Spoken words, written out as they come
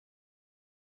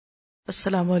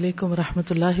السلام علیکم ورحمۃ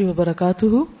اللہ وبرکاتہ۔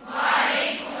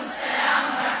 وعلیکم السلام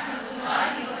ورحمۃ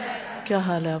اللہ وبرکاتہ۔ کیا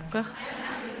حال ہے آپ کا؟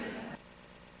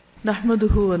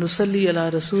 نحمده ونصلی علی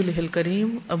رسولہ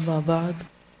الکریم، اما بعد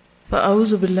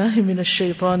فاعوذ باللہ من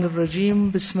الشیطان الرجیم،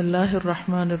 بسم اللہ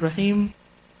الرحمن الرحیم۔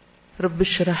 رب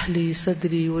اشرح لی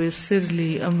صدری ویسر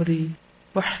لی امری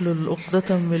واحلل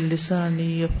عقدۃ من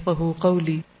لسانی یفقہوا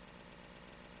قولی۔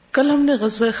 کل ہم نے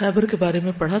غزوہ خیبر کے بارے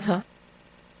میں پڑھا تھا۔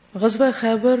 غزوہ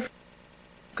خیبر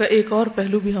کا ایک اور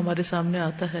پہلو بھی ہمارے سامنے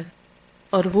آتا ہے،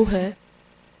 اور وہ ہے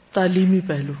تعلیمی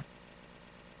پہلو۔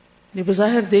 یہ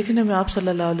بظاہر دیکھنے میں آپ صلی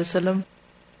اللہ علیہ وسلم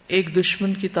ایک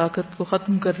دشمن کی طاقت کو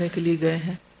ختم کرنے کے لیے گئے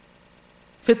ہیں،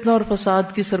 فتنہ اور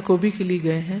فساد کی سرکوبی کے لیے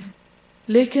گئے ہیں،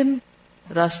 لیکن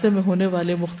راستے میں ہونے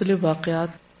والے مختلف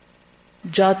واقعات،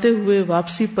 جاتے ہوئے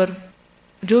واپسی پر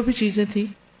جو بھی چیزیں تھیں،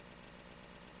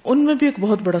 ان میں بھی ایک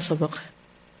بہت بڑا سبق ہے۔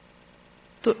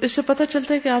 تو اس سے پتہ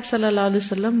چلتا ہے کہ آپ صلی اللہ علیہ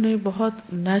وسلم نے بہت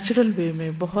نیچرل وے میں،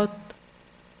 بہت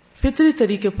فطری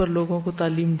طریقے پر لوگوں کو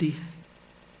تعلیم دی ہے۔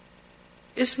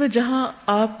 اس میں جہاں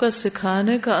آپ کا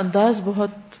سکھانے کا انداز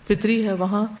بہت فطری ہے،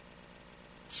 وہاں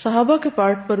صحابہ کے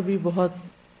پارٹ پر بھی بہت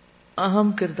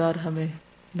اہم کردار ہمیں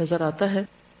نظر آتا ہے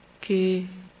کہ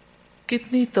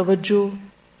کتنی توجہ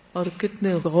اور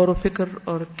کتنے غور و فکر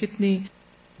اور کتنی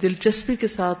دلچسپی کے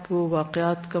ساتھ وہ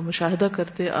واقعات کا مشاہدہ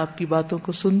کرتے، آپ کی باتوں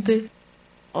کو سنتے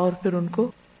اور پھر ان کو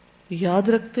یاد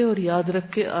رکھتے اور یاد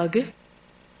رکھ کے آگے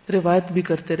روایت بھی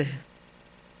کرتے رہے۔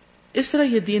 اس طرح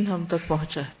یہ دین ہم تک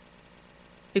پہنچا ہے،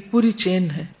 ایک پوری چین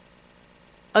ہے۔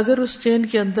 اگر اس چین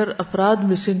کے اندر افراد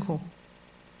مسنگ ہوں،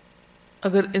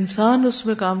 اگر انسان اس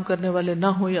میں کام کرنے والے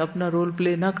نہ ہوں یا اپنا رول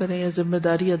پلے نہ کریں یا ذمہ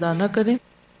داری ادا نہ کریں،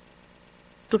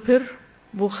 تو پھر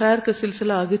وہ خیر کا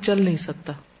سلسلہ آگے چل نہیں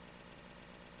سکتا۔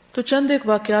 تو چند ایک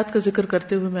واقعات کا ذکر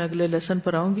کرتے ہوئے میں اگلے لیسن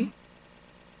پر آؤں گی۔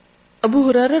 ابو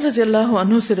ہریرہ رضی اللہ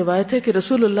عنہ سے روایت ہے کہ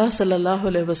رسول اللہ صلی اللہ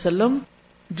علیہ وسلم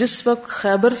جس وقت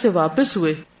خیبر سے واپس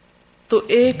ہوئے تو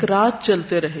ایک رات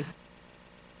چلتے رہے،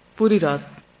 پوری رات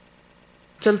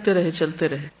چلتے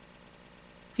رہے،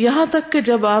 یہاں تک کہ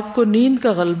جب آپ کو نیند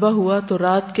کا غلبہ ہوا تو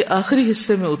رات کے آخری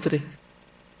حصے میں اترے،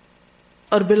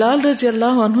 اور بلال رضی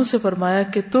اللہ عنہ سے فرمایا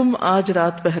کہ تم آج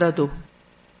رات پہرا دو،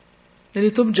 یعنی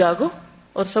تم جاگو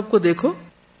اور سب کو دیکھو۔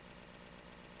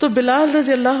 تو بلال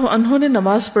رضی اللہ عنہ نے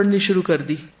نماز پڑھنی شروع کر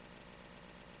دی،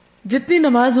 جتنی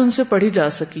نماز ان سے پڑھی جا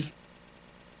سکی،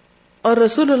 اور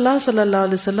رسول اللہ صلی اللہ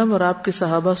علیہ وسلم اور آپ کے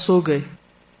صحابہ سو گئے۔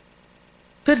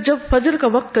 پھر جب فجر کا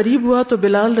وقت قریب ہوا تو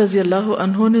بلال رضی اللہ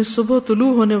عنہ نے صبح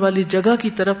طلوع ہونے والی جگہ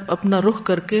کی طرف اپنا رخ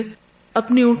کر کے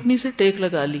اپنی اونٹنی سے ٹیک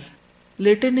لگا لی،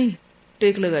 لیٹے نہیں،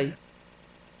 ٹیک لگائی،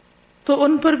 تو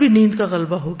ان پر بھی نیند کا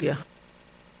غلبہ ہو گیا،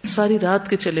 ساری رات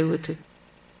کے چلے ہوئے تھے۔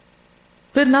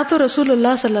 پھر نہ تو رسول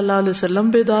اللہ صلی اللہ علیہ وسلم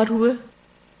بیدار ہوئے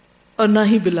اور نہ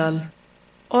ہی بلال،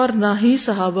 اور نہ ہی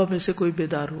صحابہ میں سے کوئی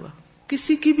بیدار ہوا،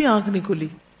 کسی کی بھی آنکھ نہیں کھلی،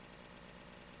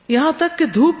 یہاں تک کہ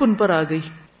دھوپ ان پر آ گئی۔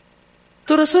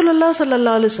 تو رسول اللہ صلی اللہ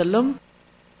علیہ وسلم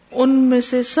ان میں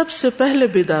سے سب سے پہلے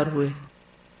بیدار ہوئے۔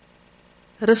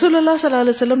 رسول اللہ صلی اللہ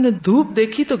علیہ وسلم نے دھوپ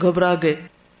دیکھی تو گھبرا گئے،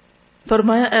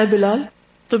 فرمایا اے بلال۔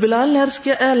 تو بلال نے عرض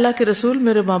کیا اے اللہ کے رسول،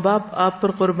 میرے ماں باپ آپ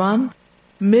پر قربان،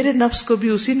 میرے نفس کو بھی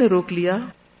اسی نے روک لیا،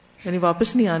 یعنی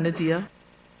واپس نہیں آنے دیا۔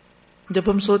 جب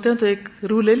ہم سوتے ہیں تو ایک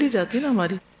روح لے لی جاتی ہے نا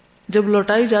ہماری، جب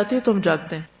لوٹائی جاتی ہے تو ہم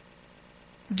جاگتے ہیں۔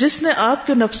 جس نے آپ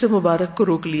کے نفس مبارک کو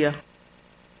روک لیا۔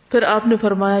 پھر آپ نے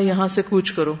فرمایا یہاں سے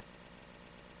کوچ کرو۔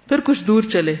 پھر کچھ دور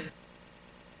چلے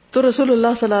تو رسول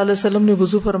اللہ صلی اللہ علیہ وسلم نے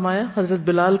وضو فرمایا، حضرت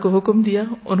بلال کو حکم دیا،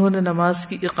 انہوں نے نماز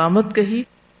کی اقامت کہی،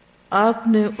 آپ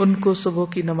نے ان کو صبح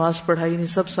کی نماز پڑھائی، یعنی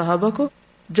سب صحابہ کو۔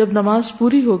 جب نماز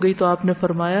پوری ہو گئی تو آپ نے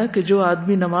فرمایا کہ جو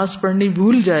آدمی نماز پڑھنی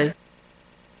بھول جائے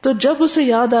تو جب اسے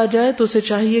یاد آ جائے تو اسے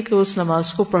چاہیے کہ اس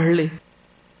نماز کو پڑھ لے،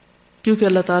 کیونکہ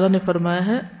اللہ تعالیٰ نے فرمایا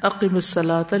ہے اقم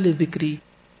الصلاۃ لذکری،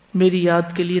 میری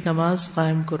یاد کے لیے نماز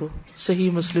قائم کرو۔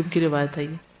 صحیح مسلم کی روایت ہے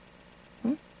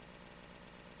یہ۔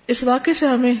 اس واقعے سے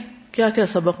ہمیں کیا کیا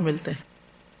سبق ملتے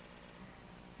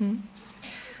ہیں؟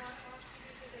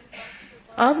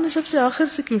 آپ نے سب سے آخر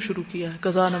سے کیوں شروع کیا ہے،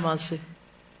 قضا نماز سے؟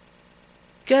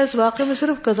 کیا اس واقعے میں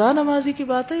صرف قضا نمازی کی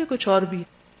بات ہے یا کچھ اور بھی؟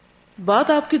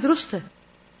 بات آپ کی درست ہے۔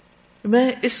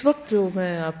 میں اس وقت جو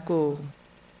میں آپ کو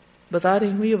بتا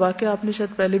رہی ہوں، یہ واقعہ آپ نے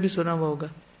شاید پہلے بھی سنا ہوا ہوگا۔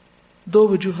 دو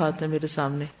وجوہات ہیں میرے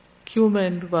سامنے کیوں میں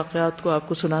ان واقعات کو آپ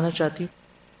کو سنانا چاہتی ہوں۔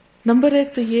 نمبر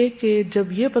ایک تو یہ کہ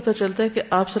جب یہ پتہ چلتا ہے کہ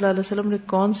آپ صلی اللہ علیہ وسلم نے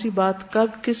کون سی بات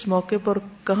کب کس موقع پر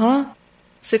کہاں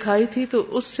سکھائی تھی، تو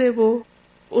اس سے وہ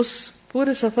اس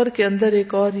پورے سفر کے اندر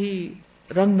ایک اور ہی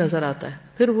رنگ نظر آتا ہے۔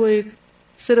 پھر وہ ایک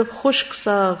صرف خشک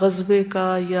سا غزبے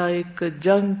کا یا ایک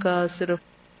جنگ کا صرف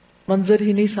منظر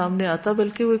ہی نہیں سامنے آتا،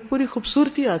 بلکہ وہ ایک پوری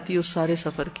خوبصورتی آتی ہے اس سارے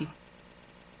سفر کی۔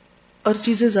 اور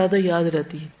چیزیں زیادہ یاد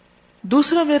رہتی ہیں.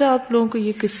 دوسرا میرا آپ لوگوں کو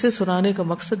یہ قصے سنانے کا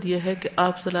مقصد یہ ہے کہ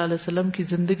آپ صلی اللہ علیہ وسلم کی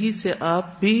زندگی سے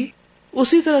آپ بھی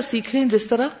اسی طرح سیکھیں جس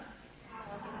طرح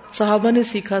صحابہ نے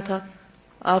سیکھا تھا،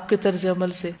 آپ کے طرز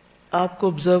عمل سے، آپ کو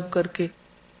آبزرو کر کے.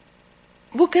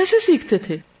 وہ کیسے سیکھتے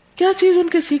تھے؟ کیا چیز ان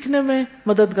کے سیکھنے میں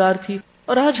مددگار تھی؟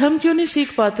 اور آج ہم کیوں نہیں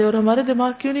سیکھ پاتے اور ہمارے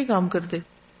دماغ کیوں نہیں کام کرتے؟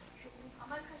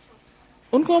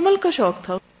 ان کو عمل کا شوق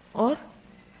تھا. اور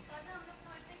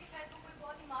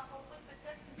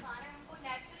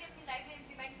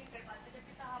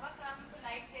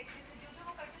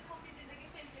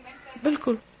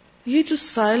بالکل، یہ جو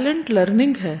سائلنٹ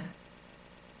لرننگ ہے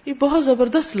یہ بہت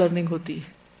زبردست لرننگ ہوتی ہے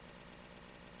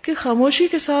کہ خاموشی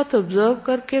کے ساتھ آبزرو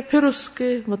کر کے پھر اس کے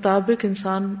مطابق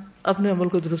انسان اپنے عمل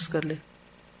کو درست کر لے.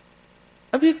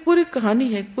 ابھی ایک پوری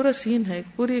کہانی ہے، ایک پورا سین ہے،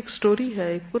 ایک پوری ایک سٹوری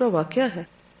ہے، ایک پورا واقعہ ہے.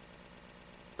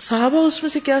 صحابہ اس میں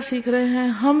سے کیا سیکھ رہے ہیں،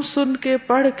 ہم سن کے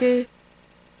پڑھ کے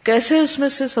کیسے اس میں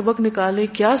سے سبق نکالیں،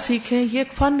 کیا سیکھیں، یہ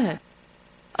ایک فن ہے.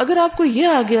 اگر آپ کو یہ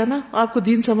آ گیا نا، آپ کو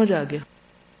دین سمجھ آ گیا.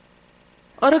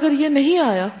 اور اگر یہ نہیں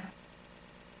آیا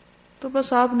تو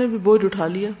بس آپ نے بھی بوجھ اٹھا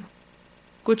لیا،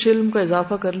 کچھ علم کا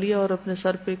اضافہ کر لیا اور اپنے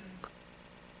سر پہ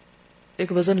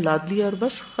ایک وزن لاد لیا اور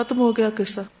بس ختم ہو گیا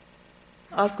قصہ.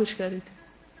 آپ کچھ کہہ رہی تھی؟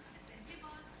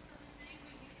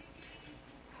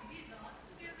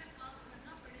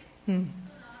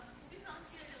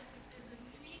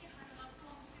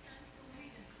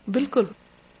 بالکل،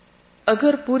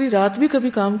 اگر پوری رات بھی کبھی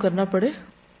کام کرنا پڑے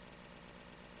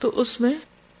تو اس میں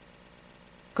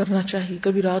کرنا چاہیے.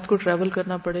 کبھی رات کو ٹریول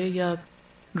کرنا پڑے یا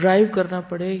ڈرائیو کرنا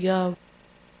پڑے یا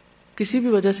کسی بھی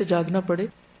وجہ سے جاگنا پڑے،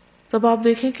 تب آپ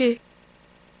دیکھیں کہ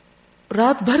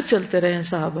رات بھر چلتے رہے ہیں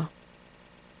صحابہ.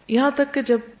 یہاں تک کہ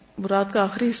جب رات کا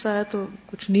آخری حصہ آیا تو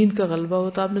کچھ نیند کا غلبہ ہو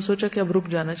تو آپ نے سوچا کہ اب رک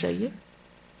جانا چاہیے.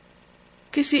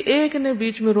 کسی ایک نے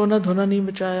بیچ میں رونا دھونا نہیں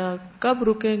بچایا، کب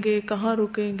رکیں گے، کہاں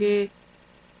رکیں گے،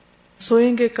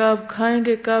 سوئیں گے کب، کھائیں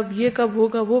گے کب، یہ کب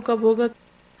ہوگا، وہ کب ہوگا.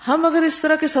 ہم اگر اس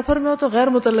طرح کے سفر میں ہو تو غیر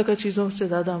متعلقہ چیزوں سے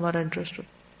زیادہ ہمارا انٹرسٹ ہو.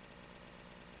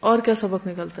 اور کیا سبق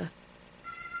نکلتا ہے؟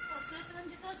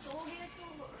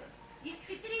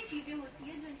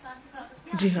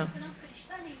 جی ہاں،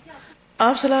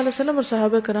 آپ صلی اللہ علیہ وسلم اور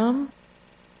صحابہ کرام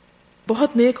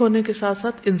بہت نیک ہونے کے ساتھ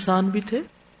ساتھ انسان بھی تھے،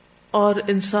 اور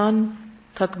انسان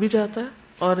تھک بھی جاتا ہے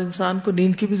اور انسان کو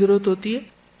نیند کی بھی ضرورت ہوتی ہے.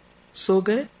 سو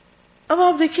گئے. اب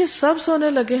آپ دیکھیے سب سونے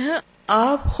لگے ہیں،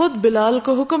 آپ خود بلال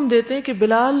کو حکم دیتے ہیں کہ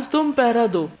بلال تم پہرا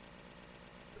دو.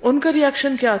 ان کا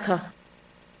ریاکشن کیا تھا؟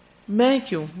 میں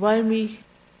کیوں؟ Why me?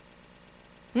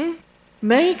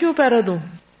 میں ہی کیوں پہرا دوں؟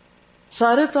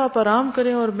 سارے تو آپ آرام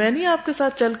کریں اور میں نہیں آپ کے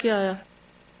ساتھ چل کے آیا،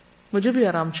 مجھے بھی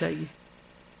آرام چاہیے.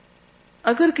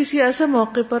 اگر کسی ایسے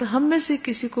موقع پر ہم میں سے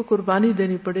کسی کو قربانی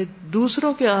دینی پڑے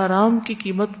دوسروں کے آرام کی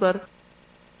قیمت پر،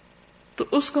 تو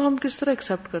اس کو ہم کس طرح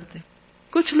ایکسپٹ کرتے ہیں؟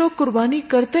 کچھ لوگ قربانی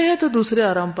کرتے ہیں تو دوسرے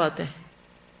آرام پاتے ہیں.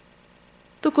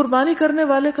 تو قربانی کرنے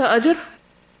والے کا اجر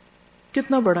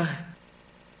کتنا بڑا ہے،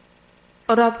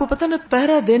 اور آپ کو پتہ نا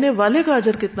پہرا دینے والے کا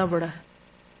اجر کتنا بڑا ہے.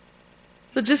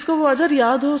 تو جس کو وہ اجر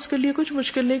یاد ہو اس کے لیے کچھ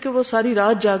مشکل نہیں کہ وہ ساری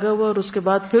رات جاگا ہوا اور اس کے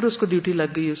بعد پھر اس کو ڈیوٹی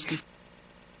لگ گئی اس کی.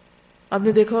 آپ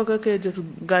نے دیکھا ہوگا کہ جب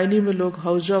گائنی میں لوگ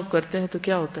ہاؤس جاب کرتے ہیں تو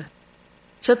کیا ہوتا ہے،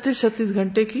 36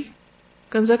 گھنٹے کی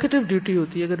کنزیکٹیو ڈیوٹی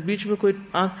ہوتی ہے. اگر بیچ میں کوئی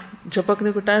آنکھ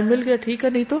جھپکنے کو ٹائم مل گیا ٹھیک ہے،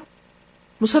 نہیں تو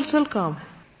مسلسل کام.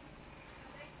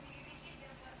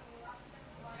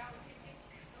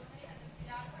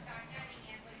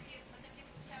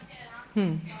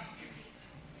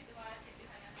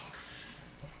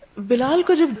 بلال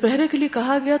کو جب پہرے کے لیے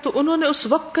کہا گیا تو انہوں نے اس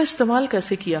وقت کا استعمال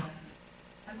کیسے کیا؟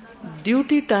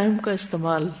 ڈیوٹی ٹائم کا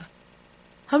استعمال.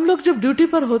 ہم لوگ جب ڈیوٹی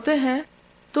پر ہوتے ہیں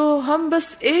تو ہم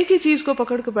بس ایک ہی چیز کو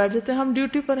پکڑ کے بیٹھ جاتے ہیں، ہم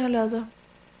ڈیوٹی پر ہیں لہذا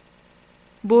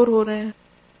بور ہو رہے ہیں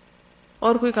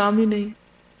اور کوئی کام ہی نہیں.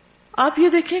 آپ یہ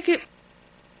دیکھیں کہ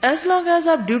ایز لانگ ایز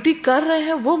آپ ڈیوٹی کر رہے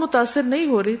ہیں وہ متاثر نہیں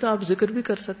ہو رہی تو آپ ذکر بھی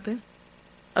کر سکتے ہیں.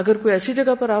 اگر کوئی ایسی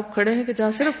جگہ پر آپ کھڑے ہیں کہ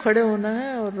جہاں صرف کھڑے ہونا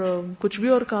ہے اور کچھ بھی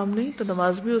اور کام نہیں تو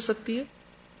نماز بھی ہو سکتی ہے،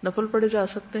 نفل پڑھے جا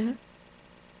سکتے ہیں.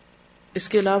 اس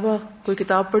کے علاوہ کوئی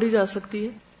کتاب پڑھی جا سکتی ہے.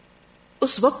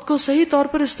 اس وقت کو صحیح طور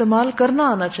پر استعمال کرنا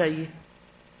آنا چاہیے.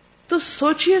 تو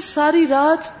سوچئے ساری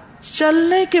رات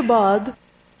چلنے کے بعد،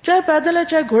 چاہے پیدل ہے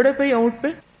چاہے گھوڑے پہ یا اونٹ پہ،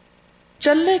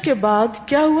 چلنے کے بعد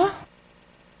کیا ہوا؟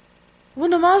 وہ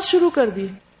نماز شروع کر دی.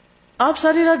 آپ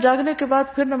ساری رات جاگنے کے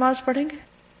بعد پھر نماز پڑھیں گے؟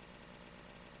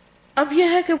 اب یہ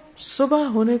ہے کہ صبح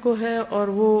ہونے کو ہے اور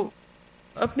وہ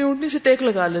اپنی اونٹنی سے ٹیک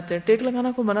لگا لیتے ہیں. ٹیک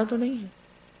لگانا کو منع تو نہیں ہے،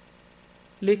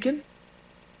 لیکن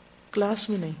کلاس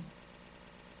میں نہیں.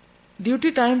 ڈیوٹی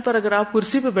ٹائم پر اگر آپ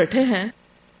کرسی پہ بیٹھے ہیں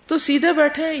تو سیدھے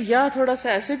بیٹھیں یا تھوڑا سا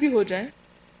ایسے بھی ہو جائیں.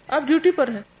 آپ ڈیوٹی پر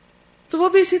ہیں تو وہ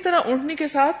بھی اسی طرح اونٹنی کے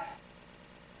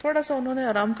ساتھ تھوڑا سا انہوں نے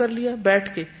آرام کر لیا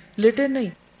بیٹھ کے، لیٹے نہیں،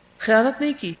 خیانت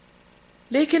نہیں کی،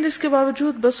 لیکن اس کے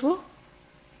باوجود بس وہ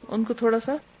ان کو تھوڑا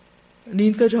سا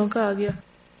نیند کا جھونکا آ گیا.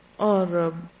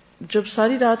 اور جب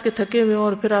ساری رات کے تھکے ہوئے ہوں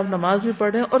اور پھر آپ نماز بھی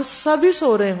پڑھ رہے ہیں اور سبھی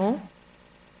سو رہے ہوں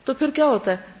تو پھر کیا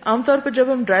ہوتا ہے؟ عام طور پہ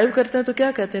جب ہم ڈرائیو کرتے ہیں تو کیا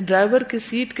کہتے ہیں؟ ڈرائیور کی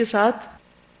سیٹ کے ساتھ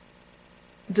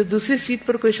جو دوسری سیٹ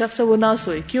پر کوئی شخص ہے وہ نہ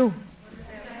سوئے. کیوں؟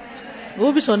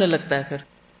 وہ بھی سونے لگتا ہے. پھر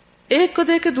ایک کو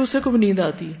دیکھ کے دوسرے کو بھی نیند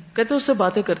آتی ہے، کہتے اس سے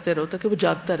باتیں کرتے رہو تاکہ وہ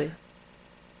جاگتا رہے.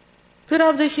 پھر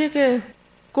آپ دیکھیے کہ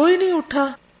کوئی نہیں اٹھا،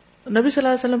 نبی صلی اللہ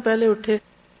علیہ وسلم پہلے اٹھے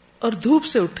اور دھوپ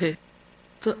سے اٹھے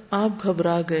تو آپ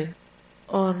گھبرا گئے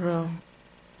اور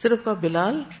صرف کہا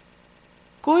بلال.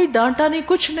 کوئی ڈانٹا نہیں،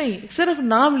 کچھ نہیں، صرف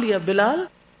نام لیا بلال،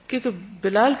 کیونکہ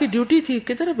بلال کی ڈیوٹی تھی.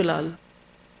 کدھر ہے بلال؟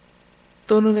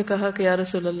 تو انہوں نے کہا کہ یا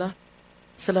رسول اللہ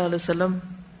صلی اللہ علیہ وسلم،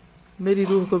 میری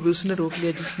روح کو بھی اس نے روک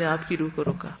لیا جس نے آپ کی روح کو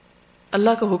روکا.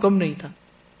 اللہ کا حکم نہیں تھا،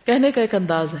 کہنے کا ایک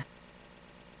انداز ہے،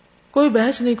 کوئی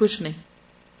بحث نہیں، کچھ نہیں.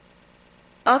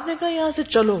 آپ نے کہا یہاں سے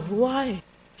چلو. وہ آئے،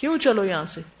 کیوں چلو یہاں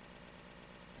سے؟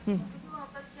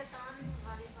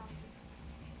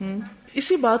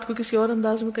 اسی بات کو کسی اور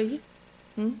انداز میں کہیے.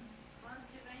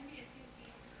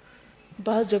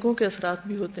 بعض جگہوں کے اثرات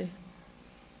بھی ہوتے ہیں.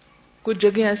 کچھ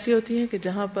جگہیں ایسی ہوتی ہیں کہ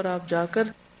جہاں پر آپ جا کر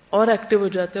اور ایکٹیو ہو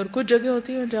جاتے ہیں، اور کچھ جگہ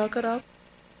ہوتی ہیں جا کر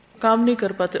آپ کام نہیں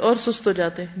کر پاتے اور سست ہو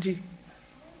جاتے ہیں. جی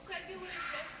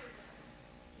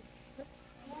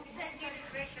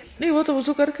نہیں، وہ تو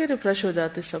وضو کر کے ریفریش ہو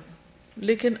جاتے سب،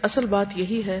 لیکن اصل بات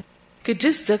یہی ہے کہ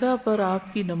جس جگہ پر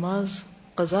آپ کی نماز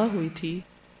قضا ہوئی تھی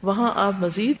وہاں آپ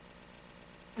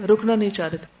مزید رکنا نہیں چاہ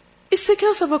رہے تھے. اس سے کیا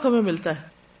سبق ہمیں ملتا ہے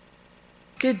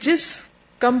کہ جس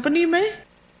کمپنی میں،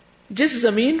 جس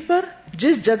زمین پر،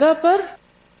 جس جگہ پر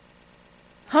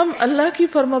ہم اللہ کی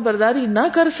فرما برداری نہ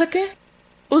کر سکیں،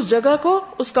 اس جگہ کو،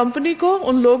 اس کمپنی کو،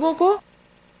 ان لوگوں کو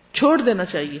چھوڑ دینا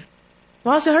چاہیے،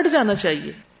 وہاں سے ہٹ جانا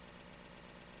چاہیے.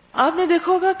 آپ نے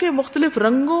دیکھا ہوگا کہ مختلف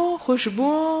رنگوں،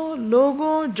 خوشبوؤں،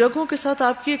 لوگوں، جگہوں کے ساتھ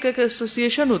آپ کی ایک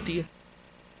ایسوسیشن ہوتی ہے.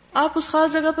 آپ اس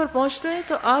خاص جگہ پر پہنچتے ہیں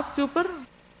تو آپ کے اوپر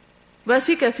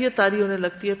ویسی کیفیت طاری ہونے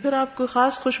لگتی ہے. پھر آپ کوئی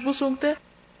خاص خوشبو سونگتے ہیں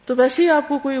تو ویسے ہی آپ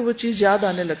کو کوئی وہ چیز یاد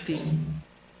آنے لگتی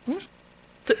ہے.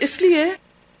 تو اس لیے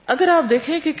اگر آپ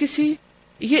دیکھیں کہ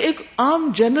یہ ایک عام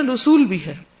جنرل اصول بھی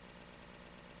ہے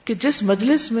کہ جس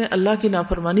مجلس میں اللہ کی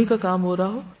نافرمانی کا کام ہو رہا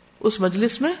ہو اس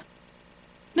مجلس میں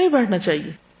نہیں بیٹھنا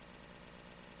چاہیے.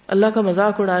 اللہ کا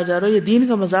مذاق اڑایا جا رہا ہے یا دین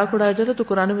کا مذاق اڑایا جا رہا ہے تو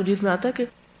قرآن مجید میں آتا ہے کہ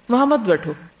وہاں مت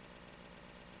بیٹھو.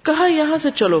 کہا یہاں سے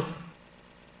چلو.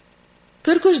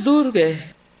 پھر کچھ دور گئے،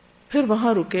 پھر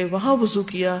وہاں رکے، وہاں وضو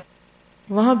کیا،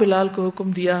 وہاں بلال کو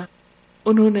حکم دیا،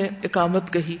 انہوں نے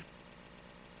اقامت کہی.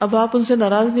 اب آپ ان سے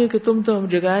ناراض نہیں ہو کہ تم تو ہم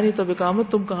جگایا نہیں تو اب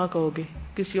اقامت تم کہاں کہو گے،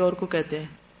 کسی اور کو کہتے ہیں.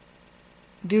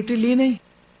 ڈیوٹی لی نہیں،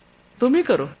 تم ہی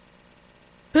کرو.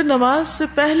 پھر نماز سے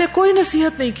پہلے کوئی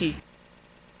نصیحت نہیں کی،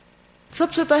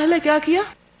 سب سے پہلے کیا کیا؟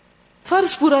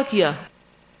 فرض پورا کیا.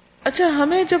 اچھا،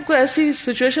 ہمیں جب کوئی ایسی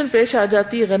سچویشن پیش آ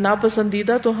جاتی ہے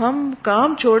ناپسندیدہ تو ہم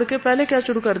کام چھوڑ کے پہلے کیا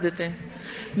شروع کر دیتے ہیں؟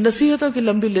 نصیحتوں کی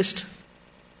لمبی لسٹ،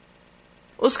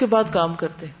 اس کے بعد کام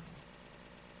کرتے ہیں.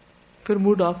 پھر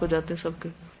موڈ آف ہو جاتے ہیں سب کے،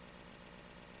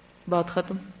 بات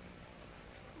ختم.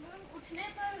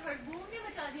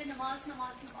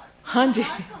 ہاں جی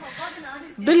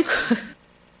بالکل،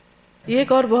 یہ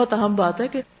ایک اور بہت اہم بات ہے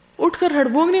کہ اٹھ کر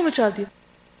ہڑبونگ نہیں مچا دیا.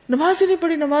 نماز ہی نہیں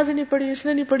پڑھی، نماز ہی نہیں پڑھی، اس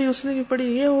نے نہیں پڑھی، اس نے نہیں پڑھی،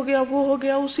 یہ ہو گیا، وہ ہو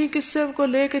گیا، اسی قصے کو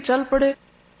لے کے چل پڑے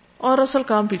اور اصل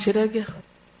کام پیچھے رہ گیا.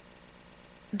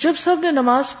 جب سب نے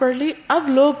نماز پڑھ لی اب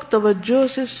لوگ توجہ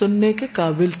سے سننے کے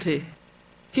قابل تھے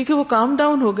کیونکہ وہ کام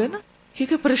ڈاؤن ہو گئے نا،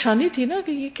 کیونکہ پریشانی تھی نا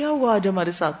کہ یہ کیا ہوا آج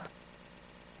ہمارے ساتھ.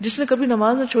 جس نے کبھی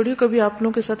نماز نہ چھوڑی، کبھی آپ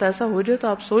لوگوں کے ساتھ ایسا ہو جائے تو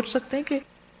آپ سوچ سکتے ہیں کہ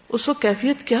اس وقت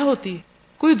کیفیت کیا ہوتی.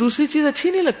 کوئی دوسری چیز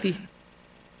اچھی نہیں لگتی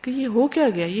کہ یہ ہو کیا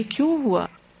گیا، یہ کیوں ہوا.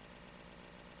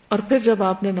 اور پھر جب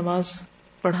آپ نے نماز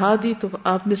پڑھا دی تو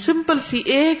آپ نے سمپل سی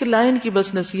ایک لائن کی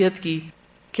بس نصیحت کی،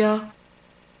 کیا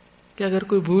کہ اگر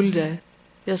کوئی بھول جائے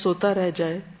یا سوتا رہ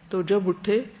جائے تو جب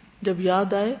اٹھے، جب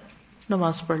یاد آئے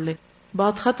نماز پڑھ لے.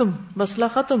 بات ختم، مسئلہ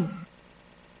ختم.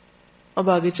 اب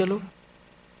آگے چلو.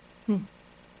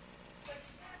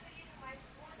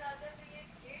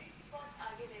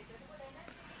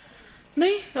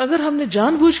 نہیں، اگر ہم نے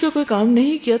جان بوجھ کے کوئی کام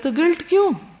نہیں کیا تو گلٹ کیوں؟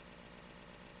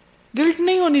 گلٹ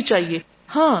نہیں ہونی چاہیے.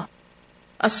 ہاں،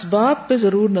 اسباب پہ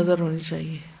ضرور نظر ہونی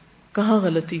چاہیے، کہاں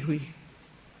غلطی ہوئی.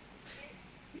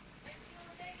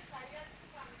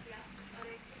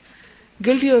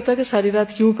 گلٹ یہ ہوتا ہے کہ ساری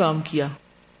رات کیوں کام کیا.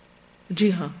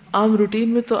 جی ہاں، عام روٹین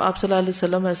میں تو آپ صلی اللہ علیہ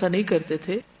وسلم ایسا نہیں کرتے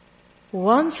تھے.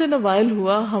 وانس ان اے وائل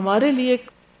ہوا، ہمارے لیے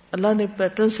اللہ نے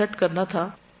پیٹرن سیٹ کرنا تھا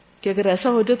کہ اگر ایسا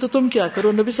ہو جائے تو تم کیا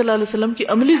کرو. نبی صلی اللہ علیہ وسلم کی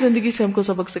عملی زندگی سے ہم کو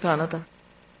سبق سکھانا تھا.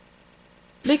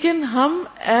 لیکن ہم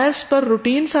ایز پر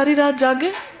روٹین ساری رات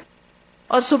جاگیں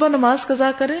اور صبح نماز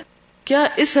قضا کریں، کیا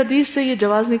اس حدیث سے یہ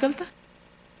جواز نکلتا؟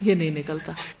 یہ نہیں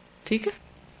نکلتا. ٹھیک ہے،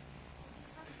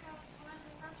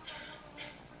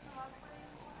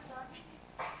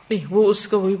 نہیں وہ اس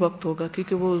کا وہی وقت ہوگا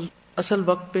کیونکہ وہ اصل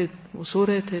وقت پہ وہ سو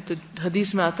رہے تھے. تو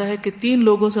حدیث میں آتا ہے کہ 3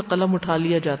 لوگوں سے قلم اٹھا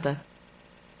لیا جاتا ہے،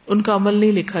 ان کا عمل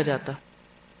نہیں لکھا جاتا.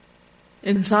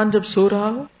 انسان جب سو رہا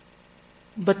ہو،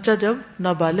 بچہ جب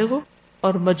نابالغ ہو،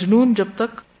 اور مجنون جب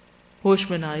تک ہوش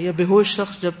میں نہ آئے، یا بے ہوش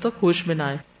شخص جب تک ہوش میں نہ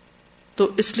آئے. تو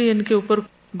اس لیے ان کے اوپر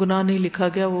گناہ نہیں لکھا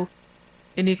گیا، وہ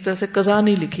ان ایک طرح سے قضا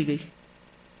نہیں لکھی گئی.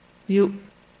 یہ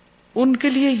ان کے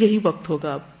لیے یہی وقت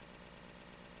ہوگا. اب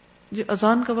جی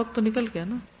اذان کا وقت تو نکل گیا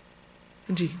نا.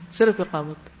 جی صرف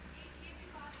اقامت.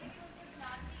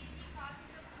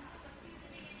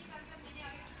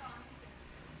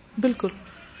 بالکل،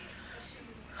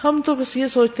 ہم تو بس یہ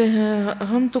سوچتے ہیں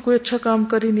ہم تو کوئی اچھا کام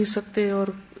کر ہی نہیں سکتے، اور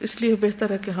اس لیے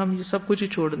بہتر ہے کہ ہم یہ سب کچھ ہی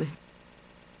چھوڑ دیں.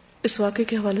 اس واقعے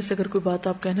کے حوالے سے اگر کوئی بات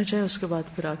آپ کہنا چاہیں اس کے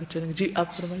بعد پھر آگے چلیں گے. جی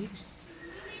آپ فرمائیے.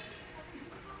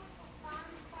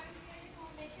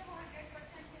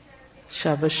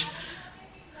 شابش.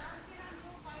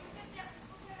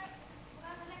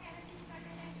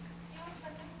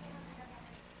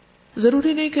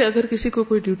 ضروری نہیں کہ اگر کسی کو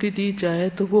کوئی ڈیوٹی دی جائے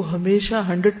تو وہ ہمیشہ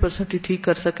 100% ہی ٹھیک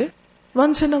کر سکے.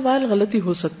 ونس ان اے وائل غلطی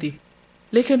ہو سکتی،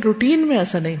 لیکن روٹین میں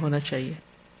ایسا نہیں ہونا چاہیے.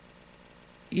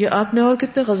 یہ آپ نے اور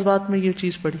کتنے غزوات میں یہ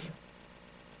چیز پڑھی.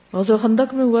 غزوہ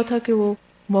خندق میں ہوا تھا کہ وہ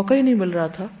موقع ہی نہیں مل رہا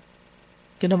تھا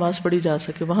کہ نماز پڑھی جا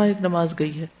سکے. وہاں ایک نماز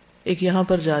گئی ہے، ایک یہاں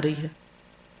پر جا رہی ہے.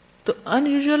 تو ان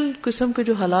یوزل قسم کے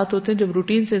جو حالات ہوتے ہیں، جب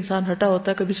روٹین سے انسان ہٹا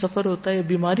ہوتا ہے، کبھی سفر ہوتا ہے یا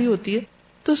بیماری ہوتی ہے،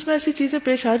 تو اس میں ایسی چیزیں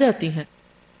پیش آ جاتی ہیں.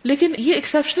 لیکن یہ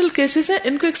ایکسیپشنل کیسز ہیں،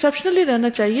 ان کو ایکسیپشنل ہی رہنا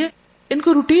چاہیے. ان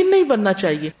کو روٹین نہیں بننا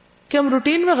چاہیے کہ ہم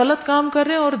روٹین میں غلط کام کر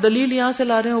رہے ہیں اور دلیل یہاں سے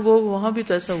لا رہے ہیں، وہ وہاں بھی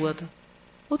تو ایسا ہوا تھا.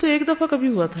 وہ تو ایک دفعہ کبھی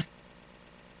ہوا تھا.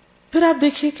 پھر آپ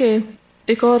دیکھیے کہ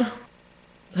ایک اور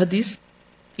حدیث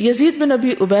یزید بن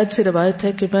ابی عبید سے روایت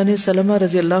ہے کہ میں نے سلمہ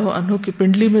رضی اللہ عنہ کی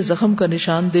پنڈلی میں زخم کا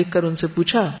نشان دیکھ کر ان سے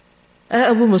پوچھا، اے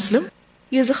ابو مسلم،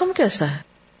 یہ زخم کیسا ہے؟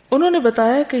 انہوں نے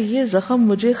بتایا کہ یہ زخم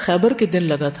مجھے خیبر کے دن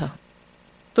لگا تھا.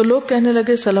 تو لوگ کہنے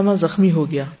لگے سلمہ زخمی ہو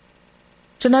گیا.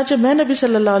 چنانچہ میں نبی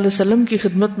صلی اللہ علیہ وسلم کی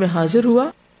خدمت میں حاضر ہوا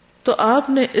تو آپ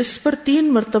نے اس پر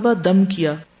 3 مرتبہ دم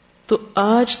کیا، تو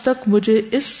آج تک مجھے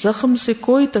اس زخم سے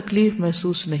کوئی تکلیف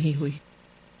محسوس نہیں ہوئی.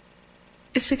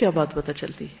 اس سے کیا بات پتہ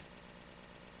چلتی ہے؟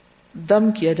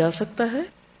 دم کیا جا سکتا ہے،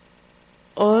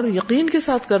 اور یقین کے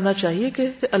ساتھ کرنا چاہیے کہ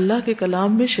اللہ کے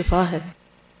کلام میں شفا ہے.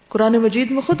 قرآن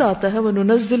مجید میں خود آتا ہے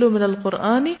وَنُنَزِّلُ مِنَ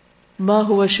الْقُرْآنِ مَا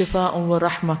هُوَ شِفَاءٌ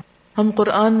وَرَحْمَةٌ، ہم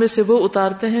قرآن میں سے وہ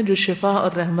اتارتے ہیں جو شفا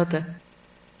اور رحمت ہے.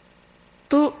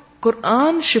 تو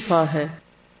قرآن شفا ہے.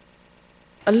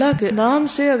 اللہ کے نام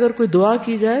سے اگر کوئی دعا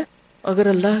کی جائے، اگر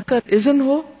اللہ کا اذن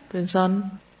ہو تو انسان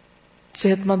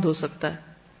صحت مند ہو سکتا ہے.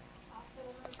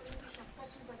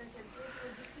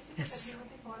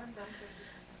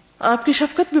 آپ کی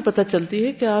شفقت بھی پتہ چلتی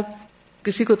ہے کہ آپ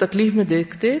کسی کو تکلیف میں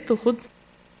دیکھتے تو خود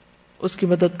اس کی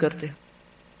مدد کرتے.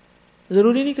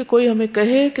 ضروری نہیں کہ کوئی ہمیں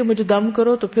کہے کہ مجھے دم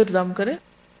کرو تو پھر دم کرے.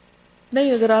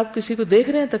 نہیں، اگر آپ کسی کو دیکھ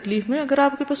رہے ہیں تکلیف میں، اگر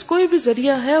آپ کے پاس کوئی بھی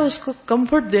ذریعہ ہے اس کو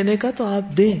کمفرٹ دینے کا تو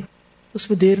آپ دیں، اس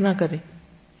میں دیر نہ کریں.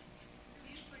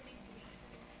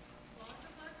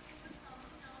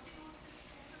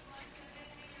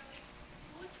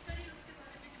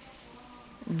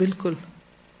 بالکل،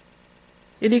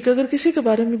 یعنی کہ اگر کسی کے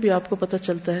بارے میں بھی آپ کو پتہ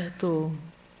چلتا ہے تو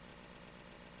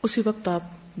اسی وقت آپ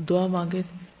دعا مانگیں.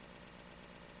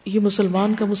 یہ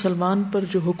مسلمان کا مسلمان پر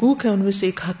جو حقوق ہیں ان میں سے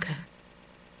ایک حق ہے.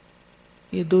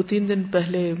 یہ 2-3 دن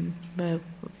پہلے میں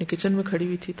اپنے کچن میں کھڑی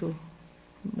ہوئی تھی تو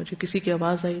مجھے کسی کی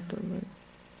آواز آئی، تو میں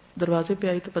دروازے پہ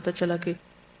آئی تو پتہ چلا کہ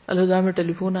الہدا میں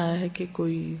ٹیلی فون آیا ہے کہ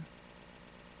کوئی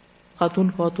خاتون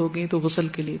فوت ہو گئی، تو غسل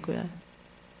کے لیے کوئی آیا.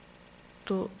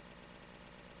 تو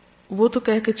وہ تو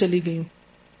کہہ کے چلی گئی ہوں.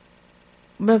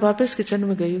 میں واپس کچن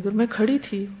میں گئی، اگر میں کھڑی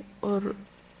تھی اور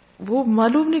وہ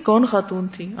معلوم نہیں کون خاتون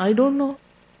تھی، I don't know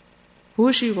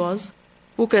who she was,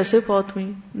 وہ کیسے فوت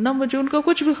ہوئی، نہ مجھے ان کا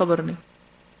کچھ بھی خبر نہیں.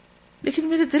 لیکن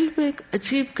میرے دل پہ ایک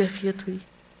عجیب کیفیت ہوئی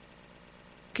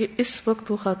کہ اس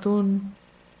وقت وہ خاتون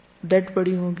ڈیڈ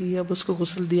پڑی ہوں گی، اب اس کو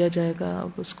غسل دیا جائے گا، اب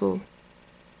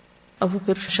وہ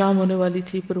پھر شام ہونے والی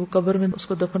تھی، پھر وہ قبر میں اس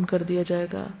کو دفن کر دیا جائے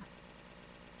گا.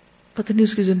 پتہ نہیں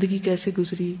اس کی زندگی کیسے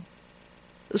گزری،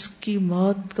 اس کی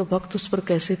موت کا وقت اس پر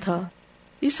کیسے تھا.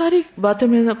 یہ ساری باتیں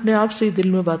میں اپنے آپ سے ہی دل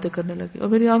میں باتیں کرنے لگی اور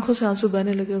میری آنکھوں سے آنسو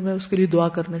بہنے لگے اور میں اس کے لیے دعا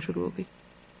کرنا شروع ہو گئی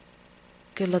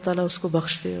کہ اللہ تعالیٰ اس کو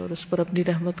بخش دے اور اس پر اپنی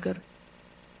رحمت کر.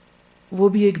 وہ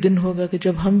بھی ایک دن ہوگا کہ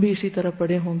جب ہم بھی اسی طرح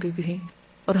پڑے ہوں گے کہیں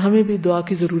اور ہمیں بھی دعا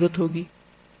کی ضرورت ہوگی.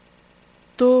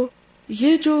 تو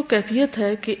یہ جو کیفیت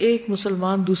ہے کہ ایک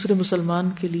مسلمان دوسرے مسلمان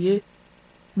کے لیے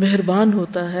مہربان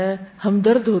ہوتا ہے،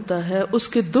 ہمدرد ہوتا ہے، اس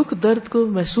کے دکھ درد کو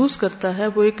محسوس کرتا ہے،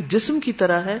 وہ ایک جسم کی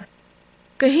طرح ہے.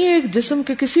 کہیں ایک جسم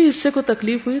کے کسی حصے کو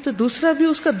تکلیف ہوئی تو دوسرا بھی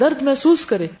اس کا درد محسوس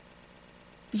کرے.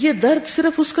 یہ درد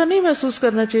صرف اس کا نہیں محسوس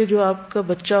کرنا چاہیے جو آپ کا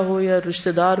بچہ ہو یا رشتہ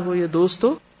دار ہو یا دوست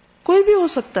ہو، کوئی بھی ہو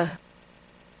سکتا ہے،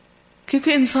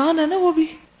 کیونکہ انسان ہے نا وہ بھی.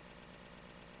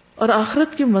 اور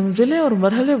آخرت کی منزلیں اور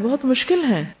مرحلے بہت مشکل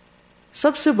ہیں،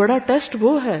 سب سے بڑا ٹیسٹ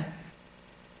وہ ہے.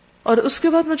 اور اس کے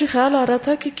بعد مجھے خیال آ رہا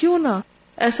تھا کہ کیوں نہ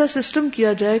ایسا سسٹم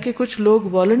کیا جائے کہ کچھ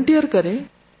لوگ والنٹیئر کریں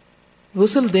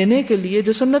غسل دینے کے لیے،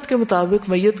 جو سنت کے مطابق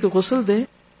میت کو غسل دیں،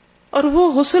 اور وہ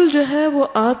غسل جو ہے وہ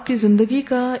آپ کی زندگی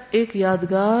کا ایک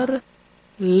یادگار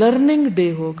لرننگ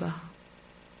ڈے ہوگا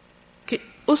کہ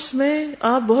اس میں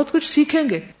آپ بہت کچھ سیکھیں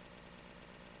گے.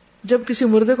 جب کسی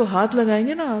مردے کو ہاتھ لگائیں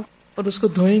گے نا آپ اور اس کو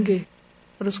دھوئیں گے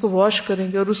اور اس کو واش کریں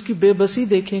گے اور اس کی بے بسی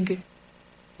دیکھیں گے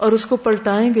اور اس کو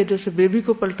پلٹائیں گے جیسے بیبی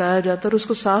کو پلٹایا جاتا ہے اور اس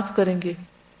کو صاف کریں گے،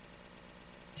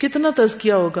 کتنا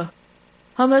تزکیہ ہوگا.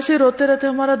 ہم ایسے روتے رہتے،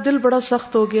 ہمارا دل بڑا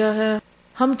سخت ہو گیا ہے،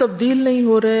 ہم تبدیل نہیں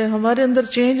ہو رہے، ہمارے اندر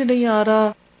چینج نہیں آ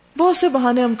رہا، بہت سے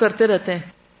بہانے ہم کرتے رہتے ہیں.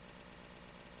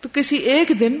 تو کسی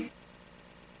ایک دن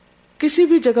کسی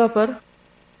بھی جگہ پر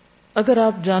اگر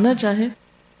آپ جانا چاہیں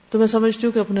تو میں سمجھتی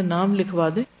ہوں کہ اپنے نام لکھوا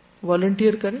دیں،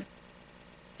 والنٹیئر کریں.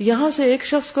 یہاں سے ایک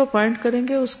شخص کو اپوائنٹ کریں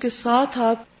گے، اس کے ساتھ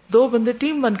آپ 2 بندے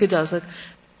ٹیم بن کے جا سکتے.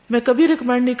 میں کبھی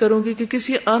ریکمینڈ نہیں کروں گی کہ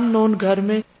کسی ان نون گھر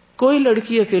میں کوئی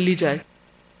لڑکی اکیلی جائے.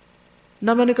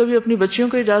 نہ میں نے کبھی اپنی بچیوں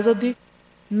کو اجازت دی،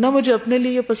 نہ مجھے اپنے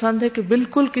لیے یہ پسند ہے کہ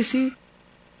بالکل کسی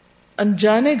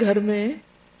انجانے گھر میں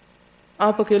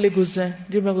آپ اکیلے گھس جائیں،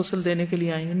 جی میں غسل دینے کے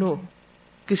لیے آئی ہوں. نو،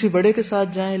 کسی بڑے کے ساتھ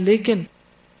جائیں. لیکن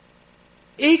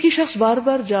ایک ہی شخص بار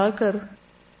بار جا کر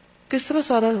کس طرح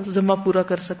سارا ذمہ پورا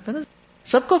کر سکتا ہے نا،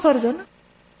 سب کو فرض ہے نا.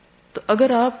 تو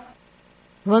اگر آپ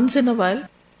ونس ان اے وائل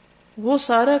وہ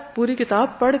سارا پوری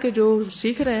کتاب پڑھ کے جو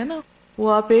سیکھ رہے ہیں نا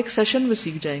وہ آپ ایک سیشن میں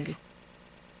سیکھ جائیں گے.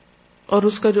 اور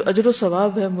اس کا جو اجر و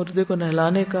ثواب ہے مردے کو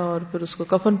نہلانے کا اور پھر اس کو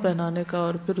کفن پہنانے کا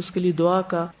اور پھر اس کے لیے دعا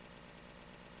کا،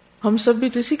 ہم سب بھی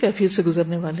تو اسی کیفیت سے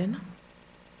گزرنے والے ہیں نا،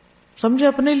 سمجھے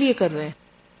اپنے لیے کر رہے ہیں.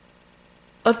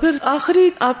 اور پھر آخری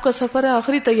آپ کا سفر ہے،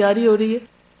 آخری تیاری ہو رہی ہے،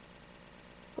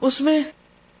 اس میں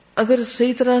اگر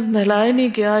صحیح طرح نہلایا نہیں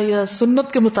گیا یا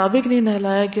سنت کے مطابق نہیں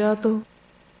نہلایا گیا تو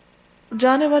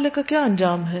جانے والے کا کیا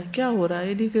انجام ہے، کیا ہو رہا ہے.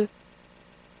 یعنی کہ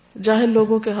جاہل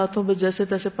لوگوں کے ہاتھوں بس جیسے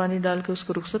تیسے پانی ڈال کے اس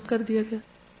کو رخصت کر دیا گیا.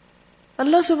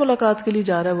 اللہ سے ملاقات کے لیے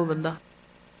جا رہا ہے وہ بندہ،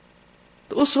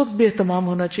 تو اس وقت بھی اہتمام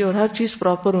ہونا چاہیے اور ہر چیز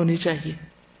پراپر ہونی چاہیے.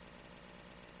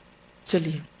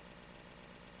 چلیے،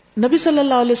 نبی صلی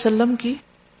اللہ علیہ وسلم کی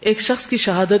ایک شخص کی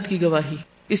شہادت کی گواہی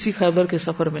اسی خیبر کے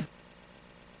سفر میں.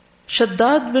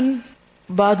 شداد بن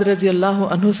باد رضی اللہ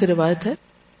عنہ سے روایت ہے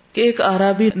کہ ایک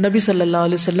اعرابی نبی صلی اللہ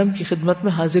علیہ وسلم کی خدمت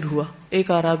میں حاضر ہوا.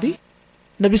 ایک اعرابی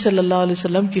نبی صلی اللہ علیہ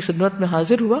وسلم کی خدمت میں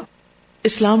حاضر ہوا،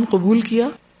 اسلام قبول کیا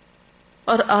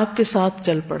اور آپ کے ساتھ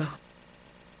چل پڑا.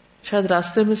 شاید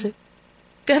راستے میں سے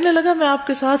کہنے لگا میں آپ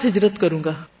کے ساتھ ہجرت کروں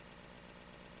گا.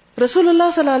 رسول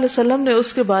اللہ صلی اللہ علیہ وسلم نے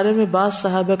اس کے بارے میں بعض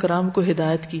صحابہ کرام کو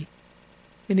ہدایت کی،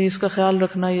 یعنی اس کا خیال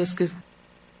رکھنا یا اس کے،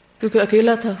 کیونکہ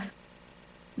اکیلا تھا.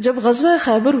 جب غزوہ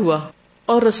خیبر ہوا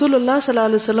اور رسول اللہ صلی اللہ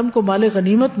علیہ وسلم کو مال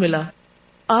غنیمت ملا،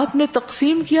 آپ نے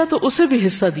تقسیم کیا تو اسے بھی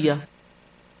حصہ دیا.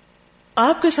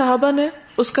 آپ کے صحابہ نے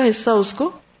اس کا حصہ اس کو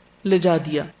لے جا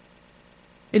دیا،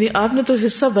 یعنی آپ نے تو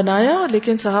حصہ بنایا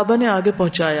لیکن صحابہ نے آگے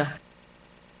پہنچایا.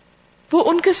 وہ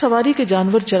ان کے سواری کے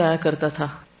جانور چرایا کرتا تھا،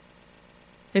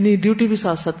 یعنی ڈیوٹی بھی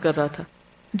ساتھ ساتھ کر رہا تھا.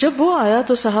 جب وہ آیا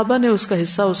تو صحابہ نے اس کا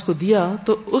حصہ اس کو دیا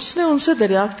تو اس نے ان سے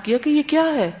دریافت کیا کہ یہ کیا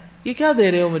ہے، یہ کیا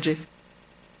دے رہے ہو مجھے؟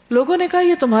 لوگوں نے کہا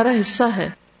یہ تمہارا حصہ ہے،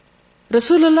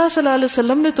 رسول اللہ صلی اللہ علیہ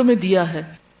وسلم نے تمہیں دیا ہے.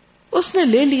 اس نے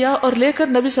لے لیا اور لے کر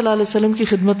نبی صلی اللہ علیہ وسلم کی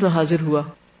خدمت میں حاضر ہوا.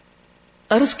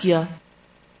 عرض کیا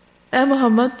اے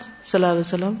محمد صلی اللہ علیہ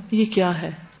وسلم یہ کیا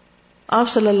ہے؟ آپ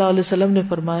صلی اللہ علیہ وسلم نے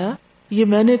فرمایا یہ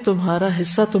میں نے تمہارا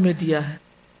حصہ تمہیں دیا ہے.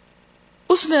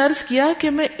 اس نے عرض کیا کہ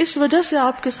میں اس وجہ سے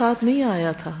آپ کے ساتھ نہیں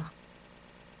آیا تھا،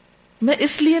 میں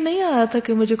اس لیے نہیں آیا تھا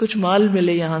کہ مجھے کچھ مال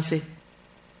ملے یہاں سے.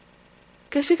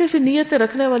 کیسی کیسی نیتیں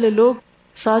رکھنے والے لوگ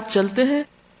ساتھ چلتے ہیں،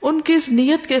 ان کی اس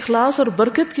نیت کے اخلاص اور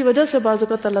برکت کی وجہ سے بعض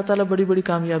اوقات اللہ تعالیٰ بڑی بڑی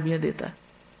کامیابیاں دیتا ہے.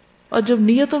 اور جب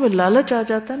نیتوں میں لالچ آ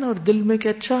جاتا ہے نا اور دل میں کہ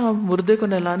اچھا ہم مردے کو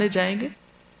نہلانے جائیں گے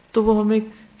تو وہ ہمیں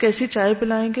کیسی چائے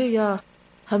پلائیں گے یا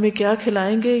ہمیں کیا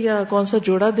کھلائیں گے یا کون سا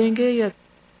جوڑا دیں گے، یا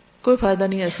کوئی فائدہ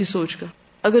نہیں ایسی سوچ کا.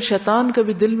 اگر شیطان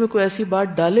کبھی دل میں کوئی ایسی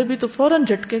بات ڈالے بھی تو فوراً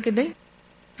جھٹکے کہ نہیں،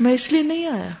 میں اس لیے نہیں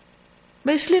آیا،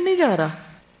 میں اس لیے نہیں جا رہا،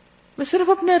 میں صرف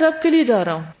اپنے رب کے لیے جا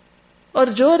رہا ہوں، اور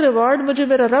جو ریوارڈ مجھے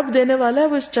میرا رب دینے والا ہے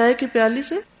وہ اس چائے کی پیالی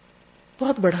سے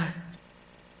بہت بڑا ہے.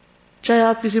 چاہے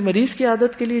آپ کسی مریض کی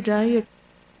عادت کے لیے جائیں یا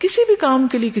کسی بھی کام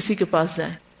کے لیے کسی کے پاس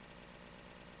جائیں.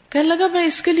 کہنے لگا میں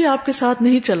اس کے لیے آپ کے ساتھ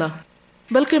نہیں چلا،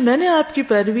 بلکہ میں نے آپ کی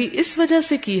پیروی اس وجہ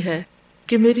سے کی ہے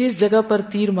کہ میری اس جگہ پر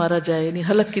تیر مارا جائے، یعنی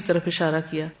حلق کی طرف اشارہ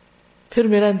کیا، پھر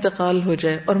میرا انتقال ہو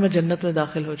جائے اور میں جنت میں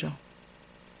داخل ہو جاؤں.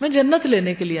 میں جنت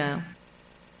لینے کے لیے آیا ہوں.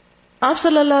 آپ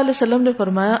صلی اللہ علیہ وسلم نے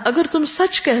فرمایا اگر تم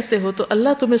سچ کہتے ہو تو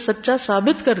اللہ تمہیں سچا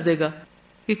ثابت کر دے گا،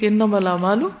 کیونکہ انما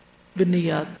الاعمال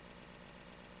بالنیات.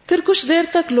 پھر کچھ دیر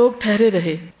تک لوگ ٹھہرے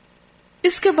رہے.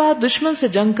 اس کے بعد دشمن سے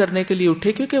جنگ کرنے کے لیے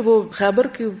اٹھے، کیونکہ وہ خیبر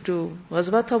کی جو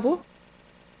غزوہ تھا وہ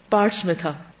پارٹس میں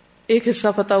تھا، ایک حصہ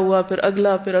فتح ہوا، پھر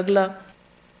اگلا، پھر اگلا.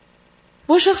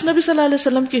 وہ شخص نبی صلی اللہ علیہ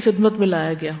وسلم کی خدمت میں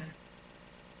لایا گیا.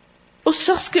 اس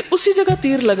شخص کے اسی جگہ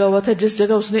تیر لگا ہوا تھا جس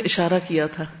جگہ اس نے اشارہ کیا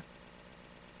تھا.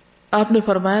 آپ نے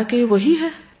فرمایا کہ یہ وہی ہے؟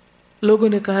 لوگوں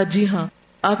نے کہا جی ہاں.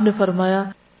 آپ نے فرمایا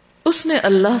اس نے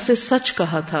اللہ سے سچ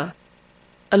کہا تھا،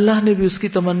 اللہ نے بھی اس کی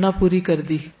تمنا پوری کر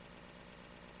دی.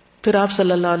 پھر آپ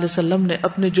صلی اللہ علیہ وسلم نے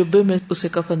اپنے جبے میں اسے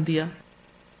کفن دیا،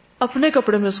 اپنے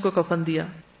کپڑے میں اس کو کفن دیا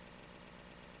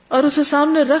اور اسے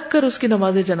سامنے رکھ کر اس کی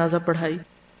نماز جنازہ پڑھائی.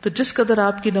 تو جس قدر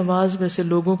آپ کی نماز میں سے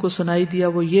لوگوں کو سنائی دیا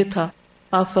وہ یہ تھا،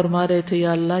 آپ فرما رہے تھے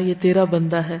یا اللہ یہ تیرا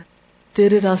بندہ ہے،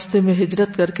 تیرے راستے میں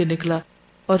ہجرت کر کے نکلا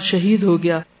اور شہید ہو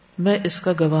گیا، میں اس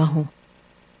کا گواہ ہوں.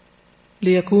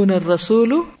 لیکون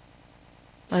الرسول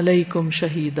علیکم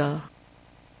شہیدا.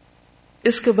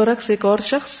 اس کے برعکس ایک اور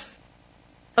شخص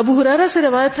ابو ہریرہ سے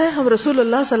روایت ہے، ہم رسول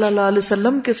اللہ صلی اللہ علیہ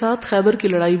وسلم کے ساتھ خیبر کی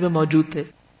لڑائی میں موجود تھے.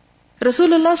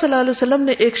 رسول اللہ صلی اللہ علیہ وسلم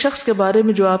نے ایک شخص کے بارے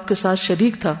میں جو آپ کے ساتھ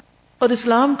شریک تھا اور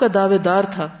اسلام کا دعوے دار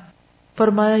تھا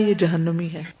فرمایا یہ جہنمی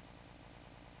ہے.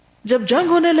 جب جنگ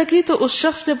ہونے لگی تو اس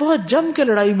شخص نے بہت جم کے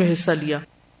لڑائی میں حصہ لیا،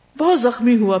 بہت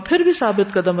زخمی ہوا، پھر بھی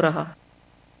ثابت قدم رہا.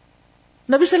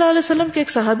 نبی صلی اللہ علیہ وسلم کے ایک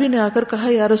صحابی نے آ کر کہا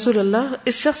یا رسول اللہ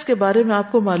اس شخص کے بارے میں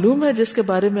آپ کو معلوم ہے جس کے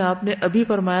بارے میں آپ نے ابھی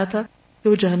فرمایا تھا کہ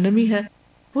وہ جہنمی ہے؟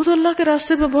 وہ تو اللہ کے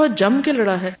راستے میں بہت جم کے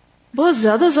لڑا ہے، بہت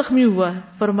زیادہ زخمی ہوا ہے.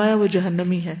 فرمایا وہ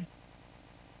جہنمی ہے.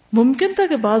 ممکن تھا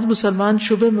کہ بعض مسلمان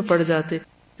شبے میں پڑ جاتے،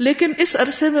 لیکن اس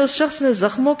عرصے میں اس شخص نے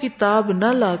زخموں کی تاب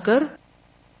نہ لا کر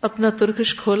اپنا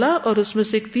ترکش کھولا اور اس میں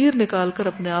سے ایک تیر نکال کر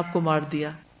اپنے آپ کو مار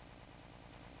دیا،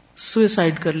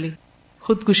 سوئسائڈ کر لی،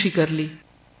 خودکشی کر لی.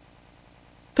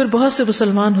 پھر بہت سے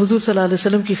مسلمان حضور صلی اللہ علیہ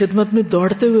وسلم کی خدمت میں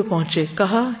دوڑتے ہوئے پہنچے،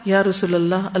 کہا یا رسول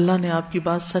اللہ اللہ نے آپ کی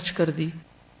بات سچ کر دی.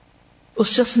 اس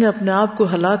شخص نے اپنے آپ کو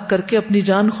ہلاک کر کے اپنی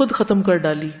جان خود ختم کر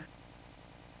ڈالی.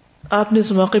 آپ نے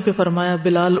اس موقع پہ فرمایا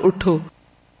بلال اٹھو،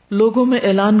 لوگوں میں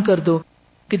اعلان کر دو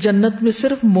کہ جنت میں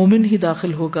صرف مومن ہی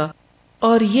داخل ہوگا،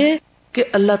 اور یہ کہ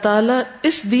اللہ تعالیٰ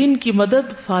اس دین کی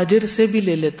مدد فاجر سے بھی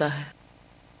لے لیتا ہے،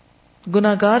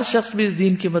 گناہگار شخص بھی اس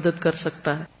دین کی مدد کر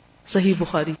سکتا ہے. صحیح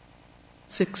بخاری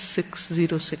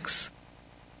 6606.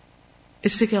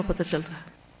 اس سے کیا پتہ چل رہا ہے؟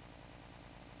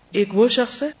 ایک وہ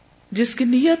شخص ہے جس کی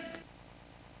نیت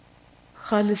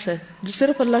خالص ہے، جو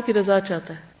صرف اللہ کی رضا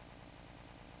چاہتا ہے،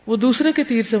 وہ دوسرے کے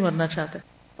تیر سے مرنا چاہتا ہے،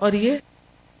 اور یہ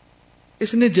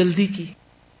اس نے جلدی کی.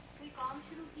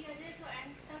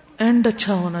 اینڈ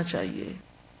اچھا ہونا چاہیے،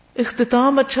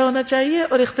 اختتام اچھا ہونا چاہیے،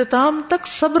 اور اختتام تک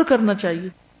صبر کرنا چاہیے،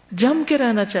 جم کے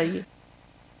رہنا چاہیے.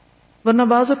 ورنہ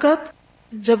بعض اوقات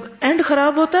جب اینڈ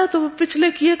خراب ہوتا ہے تو وہ پچھلے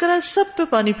کیے کرا سب پہ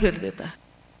پانی پھیر دیتا ہے.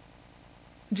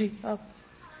 جی آپ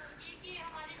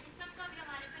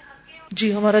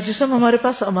جی ہمارا جسم ہمارے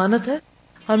پاس امانت ہے،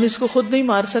 ہم اس کو خود نہیں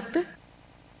مار سکتے.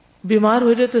 بیمار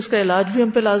ہو جائے تو اس کا علاج بھی ہم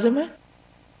پہ لازم ہے.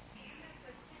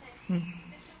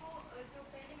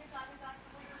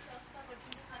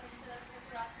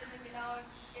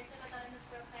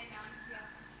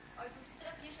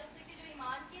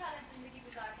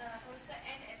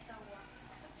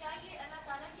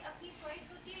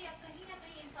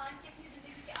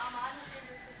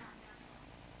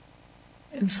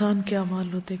 انسان کے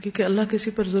اعمال ہوتے ہیں، کیونکہ اللہ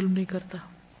کسی پر ظلم نہیں کرتا.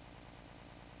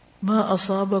 ما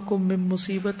اصابکم من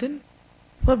مصیبت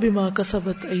فبما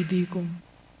کسبت ایدیکم.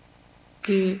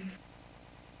 کہ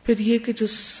پھر یہ کہ جو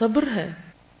صبر ہے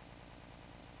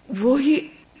وہی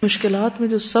مشکلات میں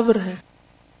جو صبر ہے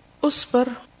اس پر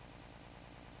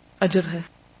اجر ہے.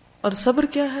 اور صبر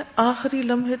کیا ہے؟ آخری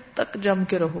لمحے تک جم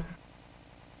کے رہو.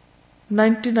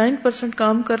 99%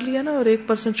 کام کر لیا نا اور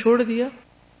 1% چھوڑ دیا،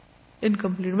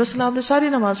 انکمپلیٹ. مثلا آپ نے ساری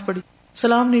نماز پڑھی،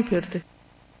 سلام نہیں پھیرتے،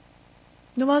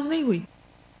 نماز نہیں ہوئی.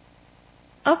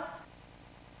 اب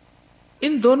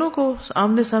ان دونوں کو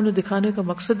آمنے سامنے دکھانے کا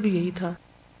مقصد بھی یہی تھا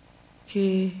کہ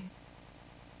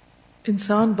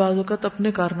انسان بعض اوقات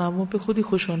اپنے کارناموں پہ خود ہی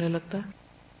خوش ہونے لگتا ہے،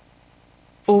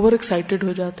 اوور ایکسائٹیڈ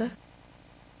ہو جاتا ہے،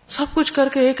 سب کچھ کر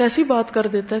کے ایک ایسی بات کر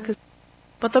دیتا ہے کہ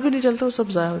پتہ بھی نہیں چلتا، وہ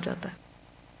سب ضائع ہو جاتا ہے.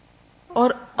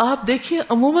 اور آپ دیکھیے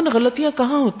عموماً غلطیاں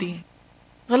کہاں ہوتی ہیں؟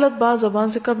 غلط بات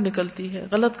زبان سے کب نکلتی ہے،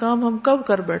 غلط کام ہم کب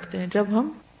کر بیٹھتے ہیں؟ جب ہم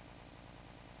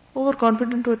اوور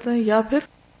کانفیڈنٹ ہوتے ہیں یا پھر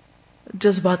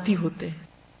جذباتی ہوتے ہیں.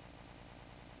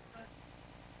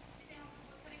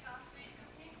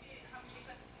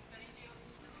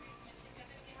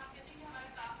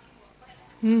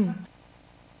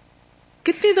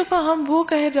 کتنی دفعہ ہم وہ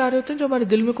کہے جا رہے ہوتے ہیں جو ہمارے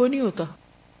دل میں کوئی نہیں ہوتا.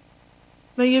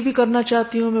 میں یہ بھی کرنا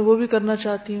چاہتی ہوں، میں وہ بھی کرنا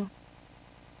چاہتی ہوں.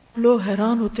 لوگ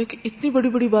حیران ہوتے ہیں کہ اتنی بڑی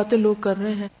بڑی باتیں لوگ کر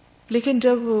رہے ہیں، لیکن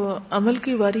جب عمل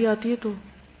کی باری آتی ہے تو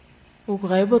وہ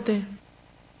غائب ہوتے ہیں،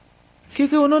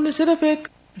 کیونکہ انہوں نے صرف ایک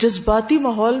جذباتی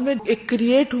ماحول میں ایک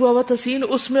کریٹ ہوا ہوا تسین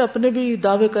اس میں اپنے بھی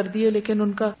دعوے کر دیے، لیکن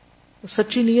ان کا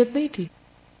سچی نیت نہیں تھی.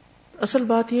 اصل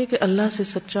بات یہ کہ اللہ سے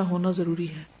سچا ہونا ضروری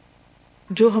ہے.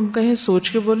 جو ہم کہیں سوچ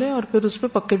کے بولیں اور پھر اس پہ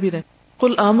پکے بھی رہیں.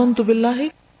 قل آمنت باللہ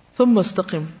ثم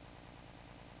استقم.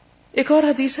 ایک اور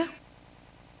حدیث ہے،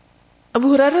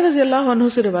 ابو ہریرہ رضی اللہ عنہ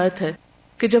سے روایت ہے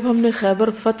کہ جب ہم نے خیبر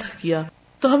فتح کیا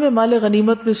تو ہمیں مال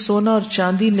غنیمت میں سونا اور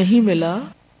چاندی نہیں ملا،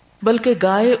 بلکہ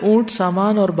گائے، اونٹ،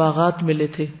 سامان اور باغات ملے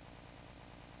تھے.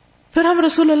 پھر ہم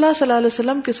رسول اللہ صلی اللہ علیہ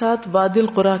وسلم کے ساتھ وادی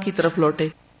القریٰ کی طرف لوٹے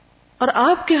اور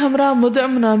آپ کے ہمراہ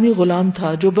مدعم نامی غلام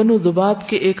تھا جو بنو ذباب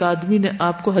کے ایک آدمی نے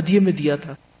آپ کو ہدیے میں دیا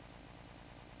تھا.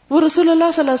 وہ رسول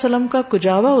اللہ صلی اللہ علیہ وسلم کا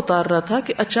کجاوا اتار رہا تھا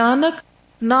کہ اچانک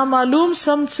نامعلوم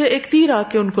سمت سے ایک تیر آ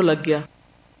کے ان کو لگ گیا.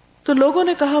 تو لوگوں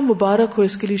نے کہا مبارک ہو،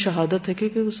 اس کے لیے شہادت ہے،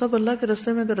 کیونکہ وہ سب اللہ کے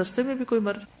راستے میں، اگر راستے میں بھی کوئی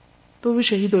مر تو وہ بھی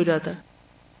شہید ہو جاتا ہے.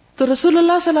 تو رسول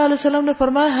اللہ صلی اللہ علیہ وسلم نے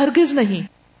فرمایا ہرگز نہیں،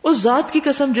 اس ذات کی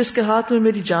قسم جس کے ہاتھ میں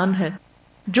میری جان ہے،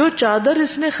 جو چادر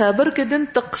اس نے خیبر کے دن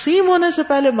تقسیم ہونے سے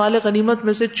پہلے مال غنیمت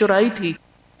میں سے چرائی تھی،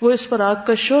 وہ اس پر آگ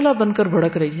کا شعلہ بن کر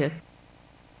بھڑک رہی ہے.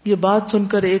 یہ بات سن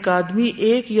کر ایک آدمی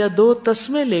ایک یا دو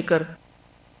تسمے لے کر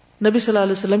نبی صلی اللہ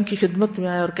علیہ وسلم کی خدمت میں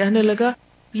آیا اور کہنے لگا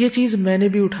یہ چیز میں نے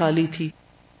بھی اٹھا لی تھی.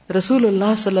 رسول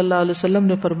اللہ صلی اللہ علیہ وسلم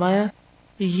نے فرمایا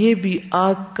یہ بھی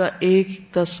آگ کا ایک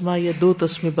تسمہ یا دو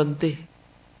تسمے بنتے،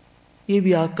 یہ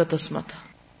بھی آگ کا تسمہ تھا.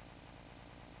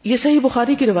 یہ صحیح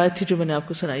بخاری کی روایت تھی جو میں نے آپ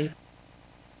کو سنائی.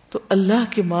 تو اللہ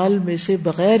کے مال میں سے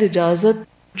بغیر اجازت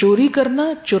چوری کرنا،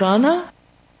 چرانا،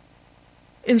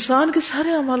 انسان کے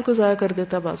سارے اعمال کو ضائع کر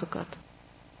دیتا ہے. بعض اوقات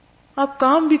آپ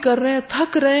کام بھی کر رہے ہیں،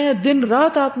 تھک رہے ہیں، دن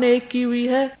رات آپ نے ایک کی ہوئی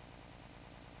ہے،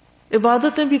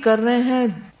 عبادتیں بھی کر رہے ہیں،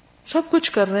 سب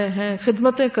کچھ کر رہے ہیں،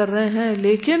 خدمتیں کر رہے ہیں،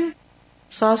 لیکن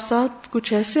ساتھ ساتھ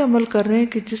کچھ ایسے عمل کر رہے ہیں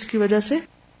کہ جس کی وجہ سے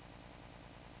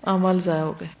اعمال ضائع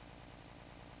ہو گئے.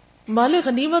 مال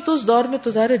غنیمت اس دور میں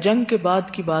تو ظاہر جنگ کے بعد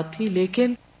کی بات تھی،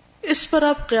 لیکن اس پر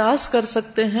آپ قیاس کر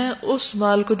سکتے ہیں اس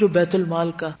مال کو جو بیت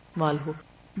المال کا مال ہو،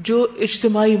 جو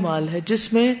اجتماعی مال ہے،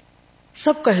 جس میں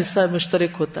سب کا حصہ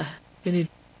مشترک ہوتا ہے. یعنی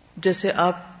جیسے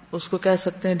آپ اس کو کہہ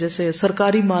سکتے ہیں جیسے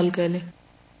سرکاری مال کہہ لیں،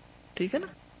 ٹھیک ہے نا.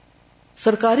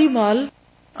 سرکاری مال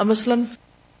مثلاً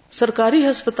سرکاری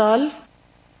ہسپتال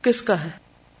کس کا ہے؟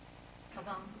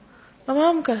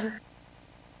 عوام کا ہے.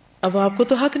 اب آپ کو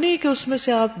تو حق نہیں کہ اس میں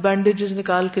سے آپ بینڈیجز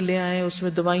نکال کے لے آئیں، اس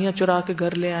میں دوائیاں چرا کے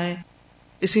گھر لے آئیں،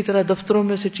 اسی طرح دفتروں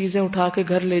میں سے چیزیں اٹھا کے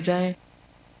گھر لے جائیں.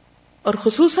 اور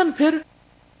خصوصاً پھر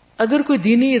اگر کوئی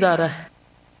دینی ادارہ ہے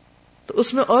تو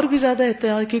اس میں اور بھی زیادہ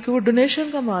احتیاط، کیونکہ وہ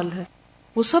ڈونیشن کا مال ہے،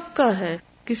 وہ سب کا ہے،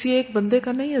 کسی ایک بندے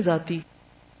کا نہیں ہے ذاتی.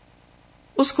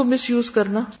 اس کو مس یوز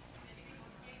کرنا،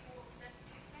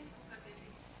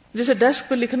 جیسے ڈیسک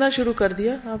پہ لکھنا شروع کر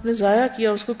دیا، آپ نے ضائع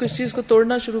کیا اس کو، کسی چیز کو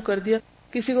توڑنا شروع کر دیا،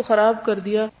 کسی کو خراب کر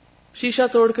دیا، شیشہ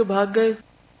توڑ کے بھاگ گئے.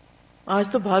 آج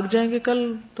تو بھاگ جائیں گے، کل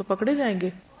تو پکڑے جائیں گے.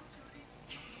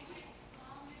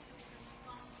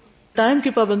 ٹائم کی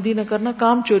پابندی نہ کرنا،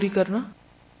 کام چوری کرنا.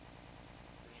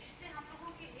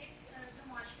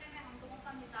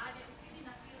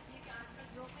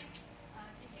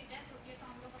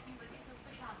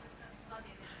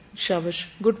 شاباش،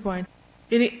 گڈ پوائنٹ.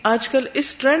 یعنی آج کل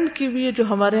اس ٹرینڈ کی بھی جو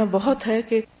ہمارے ہاں بہت ہے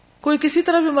کہ کوئی کسی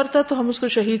طرح بھی مرتا ہے تو ہم اس کو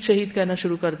شہید شہید کہنا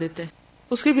شروع کر دیتے ہیں.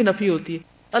 اس کی بھی نفی ہوتی ہے.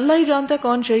 اللہ ہی جانتا ہے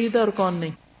کون شہید ہے اور کون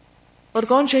نہیں، اور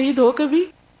کون شہید ہو کے بھی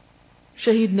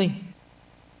شہید نہیں.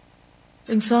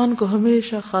 انسان کو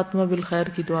ہمیشہ خاتمہ بالخیر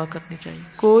کی دعا کرنی چاہیے.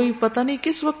 کوئی پتہ نہیں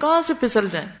کس وقت کہاں سے پھسل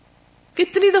جائیں.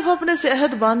 کتنی دفعہ اپنے سے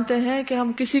عہد باندھتے ہیں کہ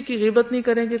ہم کسی کی غیبت نہیں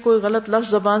کریں گے، کوئی غلط لفظ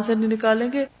زبان سے نہیں نکالیں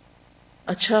گے.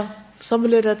 اچھا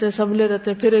سنبھلے رہتے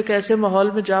ہیں، پھر ایک ایسے ماحول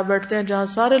میں جا بیٹھتے ہیں جہاں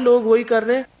سارے لوگ وہی کر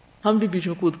رہے ہیں، ہم بھی بیچ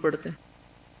میں کود پڑتے ہیں،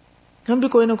 ہم بھی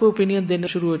کوئی نہ کوئی اوپینین دینے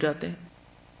شروع ہو جاتے ہیں،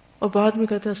 اور بعد میں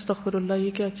کہتے ہیں استغفر اللہ،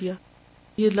 یہ کیا کیا،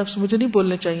 یہ لفظ مجھے نہیں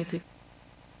بولنے چاہیے تھے.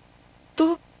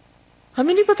 تو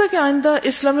ہمیں نہیں پتا کہ آئندہ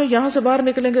اسلام میں یہاں سے باہر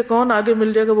نکلیں گے کون آگے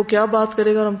مل جائے گا، وہ کیا بات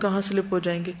کرے گا اور ہم کہاں سلپ ہو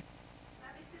جائیں گے.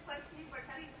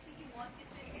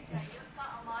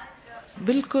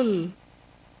 بالکل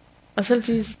اصل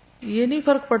چیز یہ نہیں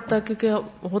فرق پڑتا،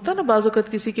 کیونکہ ہوتا نا بعض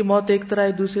اوقات کسی کی موت ایک طرح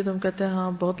ہے، دوسری تو ہم کہتے ہیں ہاں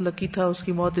بہت لکی تھا، اس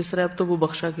کی موت اس طرح، اب تو وہ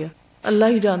بخشا گیا. اللہ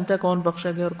ہی جانتا ہے کون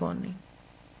بخشا گیا اور کون نہیں.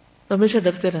 تو ہمیشہ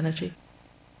ڈرتے رہنا چاہیے.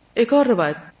 ایک اور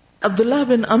روایت عبداللہ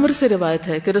بن عمر سے روایت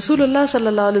ہے کہ رسول اللہ صلی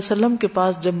اللہ علیہ وسلم کے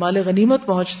پاس جب مال غنیمت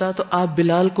پہنچتا تو آپ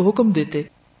بلال کو حکم دیتے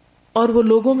اور وہ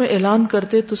لوگوں میں اعلان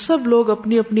کرتے تو سب لوگ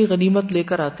اپنی اپنی غنیمت لے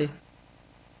کر آتے.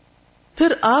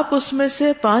 پھر آپ اس میں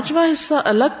سے 5واں حصہ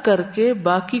الگ کر کے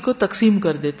باقی کو تقسیم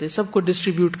کر دیتے، سب کو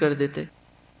ڈسٹریبیوٹ کر دیتے.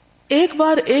 ایک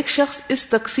بار ایک شخص اس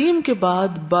تقسیم کے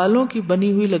بعد بالوں کی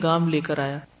بنی ہوئی لگام لے کر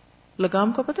آیا.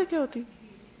 لگام کا پتہ کیا ہوتی؟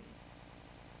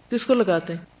 کس کو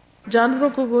لگاتے ہیں؟ جانوروں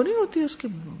کو. وہ نہیں ہوتی اس کی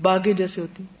باگیں جیسے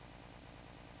ہوتی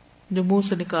جو منہ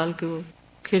سے نکال کے وہ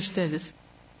کھینچتے ہیں جیسے.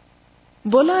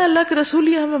 بولا اللہ کے رسول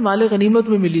یہ ہمیں مال غنیمت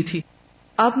میں ملی تھی.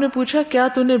 آپ نے پوچھا کیا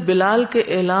تو نے بلال کے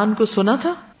اعلان کو سنا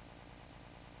تھا؟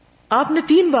 آپ نے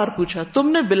 3 بار پوچھا تم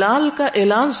نے بلال کا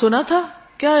اعلان سنا تھا؟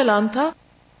 کیا اعلان تھا؟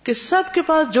 کہ سب کے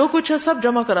پاس جو کچھ ہے سب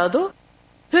جمع کرا دو،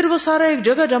 پھر وہ سارا ایک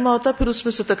جگہ جمع ہوتا، پھر اس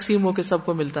میں سے تقسیم ہو کے سب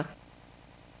کو ملتا.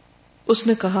 اس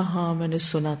نے کہا ہاں میں نے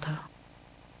سنا تھا.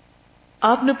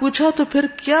 آپ نے پوچھا تو پھر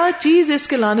کیا چیز اس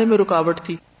کے لانے میں رکاوٹ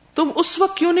تھی؟ تم اس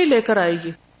وقت کیوں نہیں لے کر آئے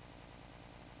گی؟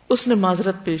 اس نے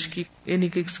معذرت پیش کی، یعنی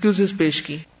کہ ایکسکیوزز پیش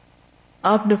کی.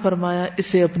 آپ نے فرمایا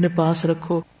اسے اپنے پاس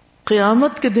رکھو،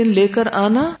 قیامت کے دن لے کر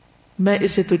آنا، میں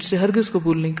اسے تجھ سے ہرگز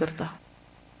قبول نہیں کرتا.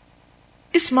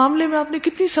 اس معاملے میں آپ نے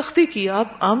کتنی سختی کی.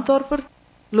 آپ عام طور پر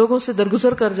لوگوں سے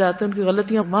درگزر کر جاتے، ان کی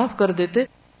غلطیاں معاف کر دیتے،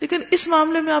 لیکن اس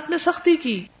معاملے میں آپ نے سختی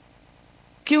کی.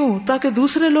 کیوں؟ تاکہ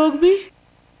دوسرے لوگ بھی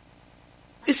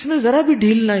اس میں ذرا بھی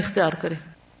ڈھیل نہ اختیار کریں.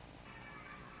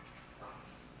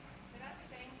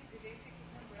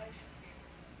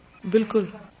 بالکل،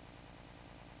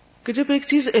 کہ جب ایک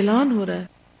چیز اعلان ہو رہا ہے،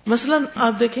 مثلا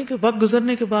آپ دیکھیں کہ وقت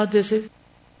گزرنے کے بعد جیسے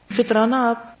فطرانہ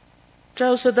آپ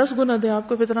چاہے اسے 10 گنا دیں، آپ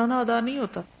کو فطرانہ ادا نہیں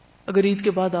ہوتا اگر عید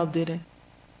کے بعد آپ دے رہے ہیں.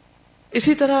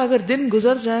 اسی طرح اگر دن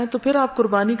گزر جائیں تو پھر آپ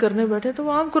قربانی کرنے بیٹھے تو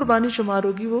وہ عام قربانی شمار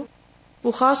ہوگی،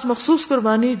 وہ خاص مخصوص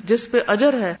قربانی جس پہ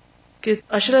اجر ہے کہ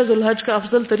عشرہ ذو الحج کا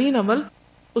افضل ترین عمل،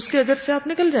 اس کے اجر سے آپ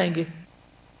نکل جائیں گے.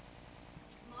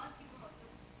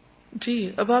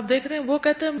 جی اب آپ دیکھ رہے ہیں وہ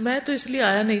کہتے ہیں میں تو اس لیے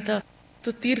آیا نہیں تھا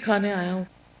تو تیر کھانے آیا ہوں.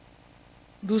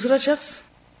 دوسرا شخص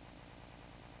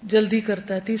جلدی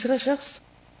کرتا ہے، تیسرا شخص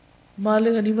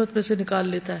مال غنیمت میں سے نکال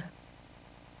لیتا ہے.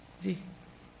 جی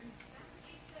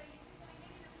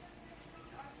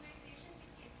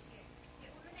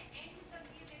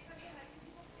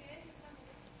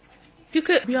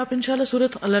کیونکہ ابھی آپ انشاءاللہ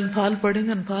سورۃ الانفال پڑھیں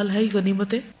گے، انفال ہے ہی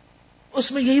غنیمتیں،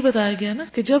 اس میں یہی بتایا گیا نا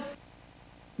کہ جب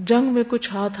جنگ میں کچھ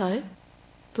ہاتھ آئے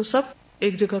تو سب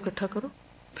ایک جگہ اکٹھا کرو،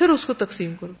 پھر اس کو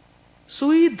تقسیم کرو.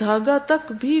 سوئی دھاگا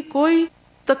تک بھی کوئی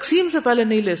تقسیم سے پہلے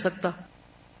نہیں لے سکتا.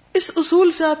 اس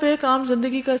اصول سے آپ ایک عام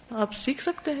زندگی کا آپ سیکھ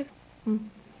سکتے ہیں.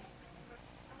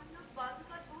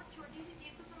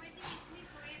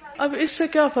 اب اس سے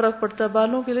کیا فرق پڑتا ہے؟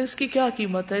 بالوں کے لیے اس کی کیا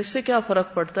قیمت ہے؟ اس سے کیا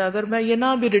فرق پڑتا ہے اگر میں یہ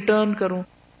نہ بھی ریٹرن کروں؟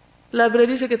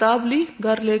 لائبریری سے کتاب لی،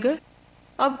 گھر لے گئے،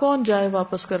 اب کون جائے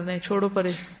واپس کرنے؟ چھوڑو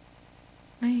پرے.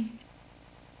 نہیں،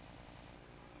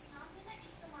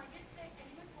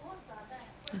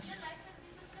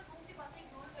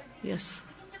 یس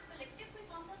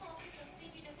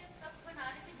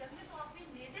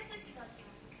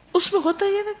اس میں ہوتا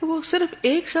ہی ہے نا کہ وہ صرف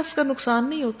ایک شخص کا نقصان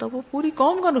نہیں ہوتا، وہ پوری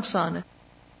قوم کا نقصان ہے.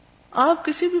 آپ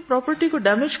کسی بھی پراپرٹی کو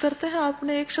ڈیمیج کرتے ہیں، آپ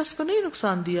نے ایک شخص کو نہیں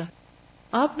نقصان دیا،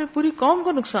 آپ نے پوری قوم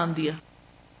کو نقصان دیا،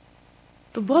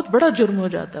 تو بہت بڑا جرم ہو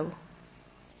جاتا ہے وہ.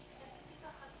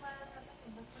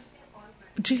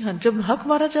 جی ہاں، جب حق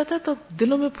مارا جاتا ہے تو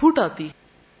دلوں میں پھوٹ آتی،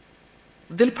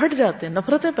 دل پھٹ جاتے ہیں،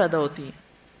 نفرتیں پیدا ہوتی ہیں.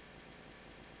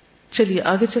 چلیے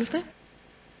آگے چلتے ہیں.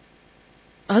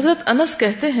 حضرت انس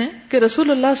کہتے ہیں کہ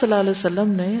رسول اللہ صلی اللہ علیہ وسلم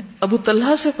نے ابو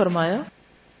طلحہ سے فرمایا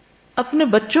اپنے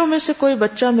بچوں میں سے کوئی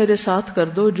بچہ میرے ساتھ کر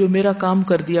دو جو میرا کام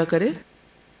کر دیا کرے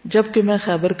جب کہ میں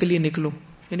خیبر کے لیے نکلوں.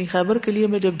 یعنی خیبر کے لیے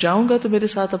میں جب جاؤں گا تو میرے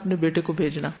ساتھ اپنے بیٹے کو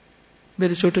بھیجنا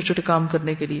میرے چھوٹے چھوٹے کام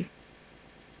کرنے کے لیے.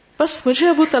 بس مجھے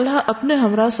ابو طلحہ اپنے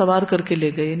ہمراہ سوار کر کے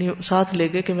لے گئے، یعنی ساتھ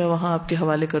لے گئے کہ میں وہاں آپ کے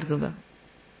حوالے کر دوں گا.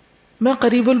 میں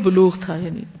قریب البلوغ تھا،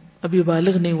 یعنی ابھی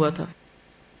بالغ نہیں ہوا تھا.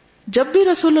 جب بھی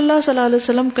رسول اللہ صلی اللہ علیہ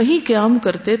وسلم کہیں قیام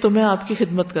کرتے تو میں آپ کی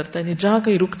خدمت کرتا، یعنی جہاں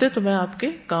کہیں رکتے تو میں آپ کے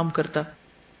کام کرتا.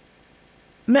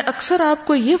 میں اکثر آپ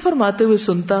کو یہ فرماتے ہوئے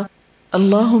سنتا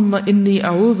اللہم انی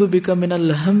اعوذ بک من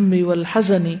الہم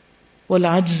والحزن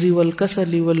والعجز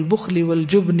والکسل والبخل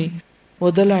والجبن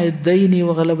ودلع الدین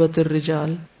وغلبۃ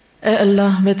الرجال. اے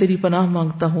اللہ میں تیری پناہ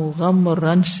مانگتا ہوں غم اور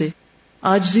رنج سے،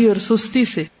 عاجزی اور سستی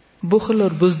سے، بخل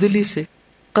اور بزدلی سے،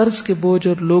 قرض کے بوجھ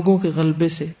اور لوگوں کے غلبے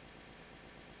سے.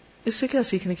 اس سے کیا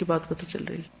سیکھنے کی بات پتہ چل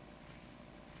رہی؟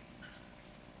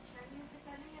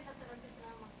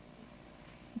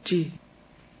 جی،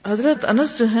 حضرت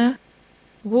انس جو ہیں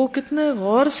وہ کتنے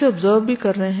غور سے آبزرو بھی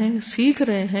کر رہے ہیں، سیکھ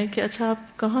رہے ہیں کہ اچھا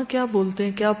آپ کہاں کیا بولتے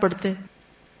ہیں، کیا پڑھتے ہیں.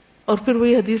 اور پھر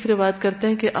وہی حدیث روایت کرتے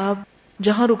ہیں کہ آپ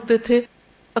جہاں رکتے تھے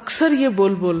اکثر یہ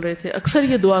بول رہے تھے، اکثر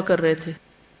یہ دعا کر رہے تھے.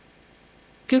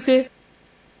 کیونکہ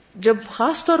جب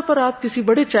خاص طور پر آپ کسی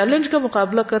بڑے چیلنج کا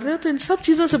مقابلہ کر رہے ہیں تو ان سب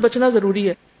چیزوں سے بچنا ضروری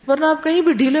ہے، ورنہ آپ کہیں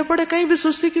بھی ڈھیلے پڑے، کہیں بھی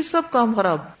سستی کی، سب کام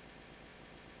خراب.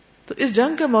 تو اس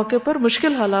جنگ کے موقع پر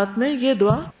مشکل حالات میں یہ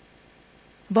دعا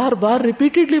بار بار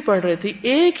ریپیٹڈلی پڑھ رہے تھے،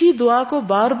 ایک ہی دعا کو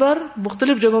بار بار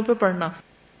مختلف جگہوں پہ پڑھنا.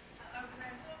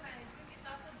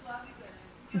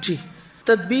 جی،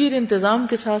 تدبیر انتظام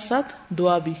کے ساتھ ساتھ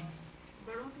دعا بھی.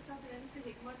 بڑوں کے ساتھ رہنے سے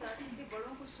حکمت آتی ہے کہ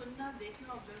بڑوں کو سننا،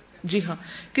 دیکھنا، آبزرو کرنا. جی ہاں،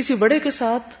 کسی بڑے کے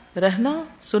ساتھ رہنا،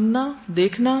 سننا،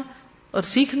 دیکھنا اور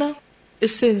سیکھنا،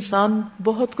 اس سے انسان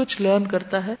بہت کچھ لرن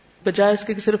کرتا ہے بجائے اس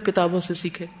کے کہ صرف کتابوں سے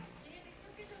سیکھے.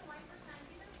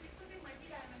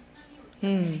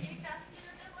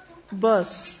 بس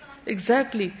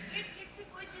ایگزیکٹلی،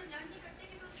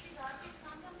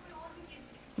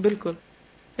 بالکل.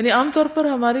 یعنی عام طور پر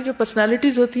ہماری جو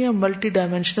پرسنالٹیز ہوتی ہیں ملٹی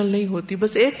ڈائمینشنل نہیں ہوتی،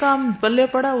 بس ایک کام پلے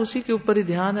پڑا اسی کے اوپر ہی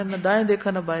دھیان ہے، نہ دائیں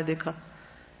دیکھا نہ بائیں دیکھا،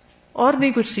 اور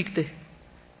نہیں کچھ سیکھتے.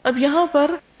 اب یہاں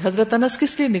پر حضرت انس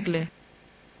کس لیے نکلے؟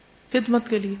 خدمت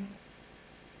کے لیے.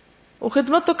 وہ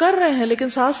خدمت تو کر رہے ہیں لیکن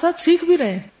ساتھ ساتھ سیکھ بھی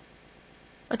رہے ہیں.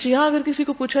 اچھا، یہاں اگر کسی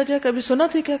کو پوچھا جائے کبھی سنا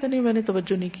تھی کیا کہ نہیں میں نے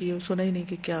توجہ نہیں کی، سنا ہی نہیں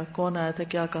کہ کیا کون آیا تھا،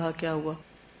 کیا کہا، کیا ہوا.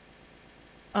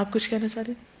 آپ کچھ کہنا چاہ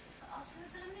رہے ہیں؟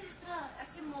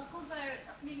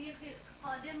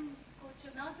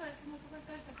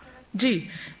 جی،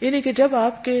 یعنی کہ جب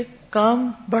آپ کے کام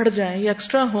بڑھ جائیں یا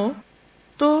ایکسٹرا ہوں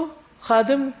تو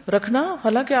خادم رکھنا.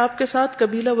 حالانکہ آپ کے ساتھ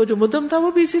قبیلہ وہ جو مدم تھا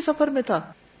وہ بھی اسی سفر میں تھا،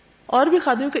 اور بھی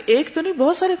خادموں کے ایک تو نہیں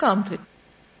بہت سارے کام تھے.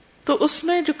 تو اس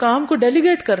میں جو کام کو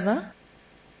ڈیلیگیٹ کرنا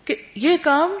کہ یہ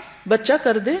کام بچہ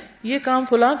کر دے، یہ کام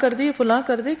فلاں کر دے، یہ فلاں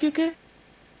کر دے، کیونکہ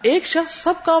ایک شخص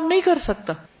سب کام نہیں کر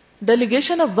سکتا.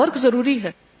 ڈیلیگیشن آف ورک ضروری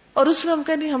ہے. اور اس میں ہم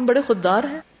کہیں نہیں ہم بڑے خوددار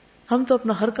ہیں، ہم تو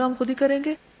اپنا ہر کام خود ہی کریں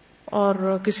گے اور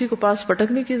کسی کو پاس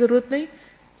پٹکنے کی ضرورت نہیں.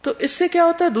 تو اس سے کیا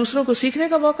ہوتا ہے، دوسروں کو سیکھنے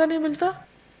کا موقع نہیں ملتا.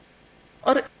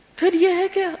 اور پھر یہ ہے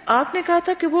کہ آپ نے کہا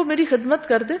تھا کہ وہ میری خدمت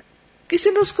کر دے، کسی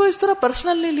نے اس کو اس طرح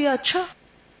پرسنل نہیں لیا، اچھا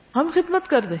ہم خدمت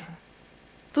کر دیں.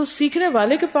 تو سیکھنے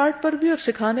والے کے پارٹ پر بھی اور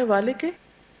سکھانے والے کے،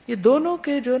 یہ دونوں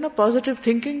کے جو ہے نا پازیٹیو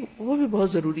تھنکنگ وہ بھی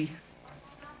بہت ضروری ہے.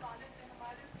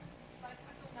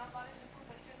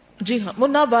 جی ہاں، وہ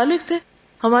نابالغ تھے،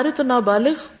 ہمارے تو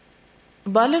نابالغ،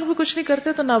 بالغ بھی کچھ نہیں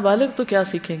کرتے تو نابالغ تو کیا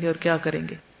سیکھیں گے اور کیا کریں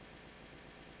گے.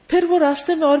 پھر وہ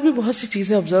راستے میں اور بھی بہت سی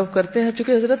چیزیں آبزرو کرتے ہیں.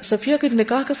 چونکہ حضرت صفیہ کے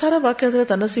نکاح کا سارا واقعہ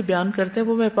حضرت انس ہی بیان کرتے ہیں،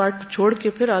 وہ میں پارٹ چھوڑ کے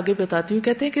پھر آگے بتاتی ہوں.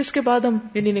 کہتے ہیں کہ اس کے بعد ہم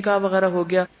یعنی نکاح وغیرہ ہو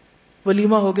گیا،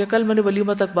 ولیمہ ہو گیا. کل میں نے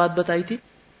ولیمہ تک بات بتائی تھی.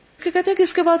 کہتے ہیں کہ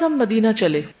اس کے بعد ہم مدینہ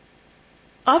چلے.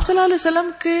 آپ صلی اللہ علیہ وسلم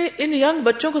کے ان ینگ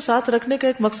بچوں کو ساتھ رکھنے کا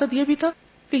ایک مقصد یہ بھی تھا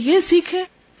کہ یہ سیکھیں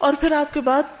اور پھر آپ کے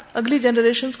بعد اگلی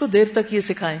جنریشنز کو دیر تک یہ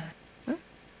سکھائیں.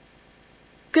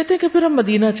 کہتے ہیں کہ پھر ہم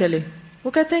مدینہ چلے.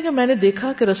 وہ کہتے ہیں کہ میں نے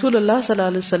دیکھا کہ رسول اللہ صلی اللہ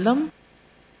علیہ وسلم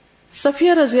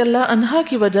صفیہ رضی اللہ عنہا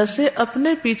کی وجہ سے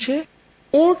اپنے پیچھے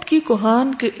اونٹ کی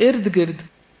کوہان کے ارد گرد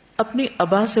اپنی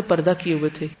ابا سے پردہ کیے ہوئے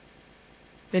تھے.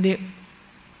 یعنی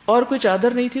اور کوئی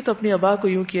چادر نہیں تھی تو اپنی ابا کو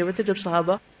یوں کیے ہوئے تھے جب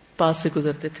صحابہ پاس سے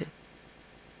گزرتے تھے.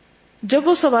 جب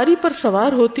وہ سواری پر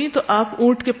سوار ہوتی تو آپ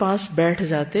اونٹ کے پاس بیٹھ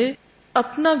جاتے،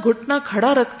 اپنا گھٹنا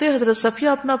کھڑا رکھتے. حضرت صفیہ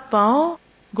اپنا پاؤں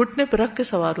گھٹنے پر رکھ کے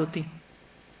سوار ہوتی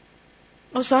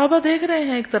اور صحابہ دیکھ رہے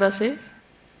ہیں ایک طرح سے.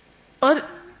 اور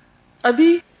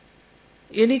ابھی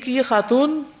یعنی کہ یہ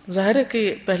خاتون ظاہر ہے کہ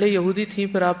پہلے یہودی تھی،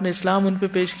 پھر آپ نے اسلام ان پہ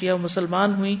پیش کیا،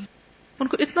 مسلمان ہوئی، ان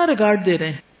کو اتنا ریگارڈ دے رہے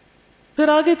ہیں. پھر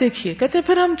آگے دیکھیے، کہتے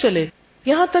پھر ہم چلے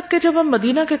یہاں تک کہ جب ہم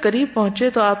مدینہ کے قریب پہنچے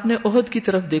تو آپ نے احد کی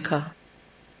طرف دیکھا.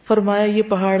 فرمایا یہ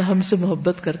پہاڑ ہم سے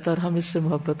محبت کرتا اور ہم اس سے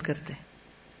محبت کرتے.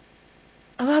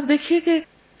 اب آپ دیکھیے کہ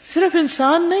صرف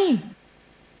انسان نہیں،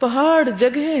 پہاڑ،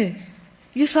 جگہیں،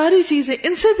 یہ ساری چیزیں،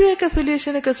 ان سے بھی ایک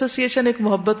ایفیلیشن، ایک ایسوسیشن، ایک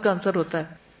محبت کا عنصر ہوتا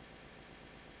ہے.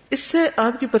 اس سے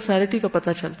آپ کی پرسنالٹی کا پتہ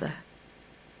چلتا ہے.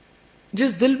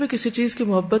 جس دل میں کسی چیز کی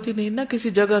محبت ہی نہیں، نہ کسی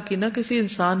جگہ کی، نہ کسی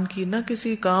انسان کی، نہ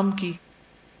کسی کام کی،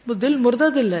 وہ دل مردہ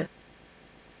دل ہے.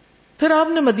 پھر آپ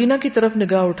نے مدینہ کی طرف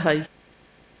نگاہ اٹھائی.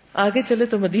 آگے چلے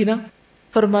تو مدینہ.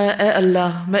 فرمایا اے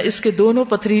اللہ، میں اس کے دونوں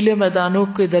پتھریلے میدانوں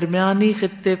کے درمیانی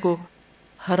خطے کو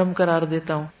حرم قرار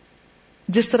دیتا ہوں.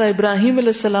 جس طرح ابراہیم علیہ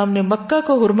السلام نے مکہ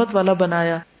کو حرمت والا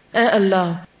بنایا، اے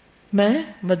اللہ میں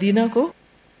مدینہ کو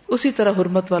اسی طرح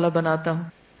حرمت والا بناتا ہوں.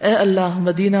 اے اللہ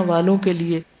مدینہ والوں کے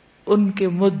لیے ان کے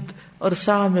مد اور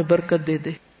سا میں برکت دے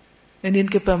دے، یعنی ان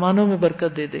کے پیمانوں میں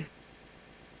برکت دے دے.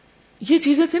 یہ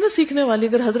چیزیں تھی نا سیکھنے والی.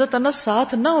 اگر حضرت انس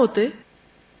ساتھ نہ ہوتے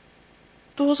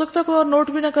تو ہو سکتا ہے کوئی اور نوٹ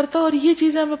بھی نہ کرتا اور یہ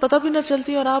چیزیں ہمیں پتہ بھی نہ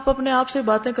چلتی اور آپ اپنے آپ سے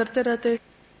باتیں کرتے رہتے.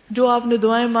 جو آپ نے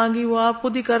دعائیں مانگی وہ آپ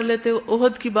خود ہی کر لیتے,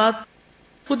 احد کی بات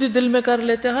خود ہی دل میں کر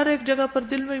لیتے, ہر ایک جگہ پر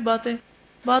دل میں ہی باتیں,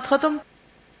 بات ختم.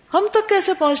 ہم تک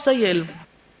کیسے پہنچتا یہ علم؟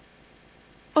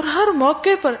 اور ہر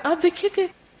موقع پر آپ دیکھیے کہ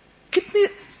کتنی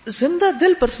زندہ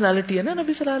دل پرسنالٹی ہے نا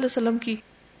نبی صلی اللہ علیہ وسلم کی.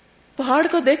 پہاڑ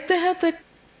کو دیکھتے ہیں تو ایک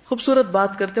خوبصورت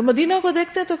بات کرتے ہیں, مدینہ کو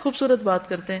دیکھتے ہیں تو ایک خوبصورت بات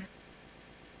کرتے ہیں,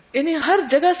 یعنی ہر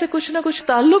جگہ سے کچھ نہ کچھ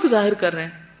تعلق ظاہر کر رہے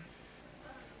ہیں.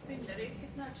 نریٹ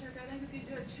کتنا اچھا کر رہے ہیں کیونکہ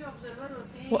جو اچھے آبزرور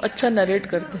ہوتے ہیں وہ اچھا نریٹ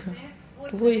کرتے ہیں,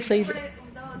 وہی صحیح,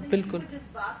 بالکل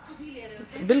جذبات کو بھی لے رہے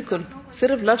ہوتے ہیں, بالکل,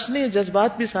 صرف لفظ نہیں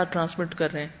جذبات بھی ساتھ ٹرانسمٹ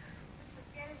کر رہے ہیں.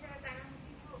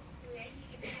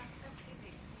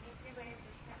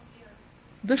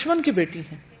 دشمن کی بیٹی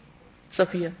ہے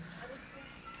صفیہ,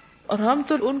 اور ہم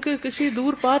تو ان کے کسی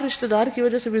دور پار رشتہ دار کی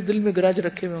وجہ سے بھی دل میں گرج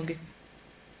رکھے ہوئے ہوں گے.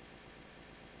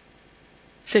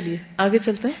 چلیے آگے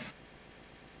چلتے ہیں.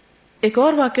 ایک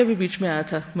اور واقعہ بھی بیچ میں آیا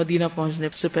تھا مدینہ پہنچنے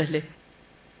سے پہلے.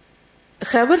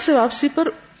 خیبر سے واپسی پر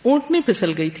اونٹنی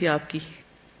پھسل گئی تھی آپ کی,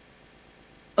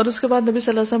 اور اس کے بعد نبی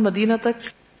صلی اللہ علیہ وسلم مدینہ تک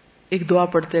ایک دعا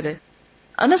پڑھتے رہے.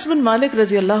 انس بن مالک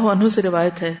رضی اللہ عنہ سے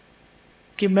روایت ہے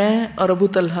کہ میں اور ابو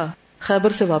طلحہ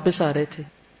خیبر سے واپس آ رہے تھے,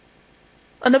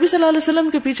 اور نبی صلی اللہ علیہ وسلم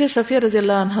کے پیچھے صفیہ رضی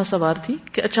اللہ عنہا سوار تھی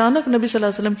کہ اچانک نبی صلی اللہ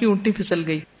علیہ وسلم کی اونٹنی پھسل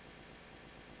گئی.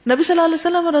 نبی صلی اللہ علیہ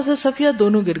وسلم اور حضرت صفیہ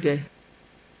دونوں گر گئے.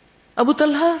 ابو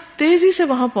طلحہ تیزی سے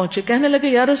وہاں پہنچے, کہنے لگے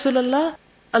یا رسول اللہ,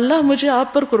 اللہ مجھے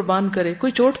آپ پر قربان کرے,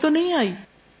 کوئی چوٹ تو نہیں آئی؟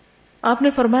 آپ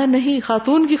نے فرمایا نہیں,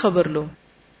 خاتون کی خبر لو,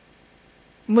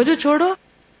 مجھے چھوڑو,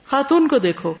 خاتون کو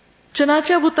دیکھو.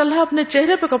 چنانچہ ابو طلحہ اپنے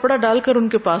چہرے پہ کپڑا ڈال کر ان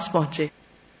کے پاس پہنچے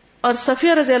اور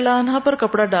صفیہ رضی اللہ عنہا پر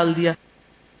کپڑا ڈال دیا.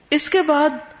 اس کے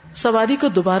بعد سواری کو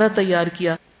دوبارہ تیار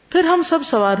کیا, پھر ہم سب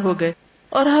سوار ہو گئے,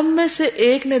 اور ہم میں سے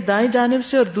ایک نے دائیں جانب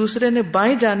سے اور دوسرے نے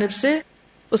بائیں جانب سے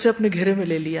اسے اپنے گھیرے میں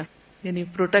لے لیا, یعنی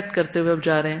پروٹیکٹ کرتے ہوئے اب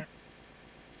جا رہے ہیں.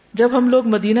 جب ہم لوگ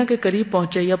مدینہ کے قریب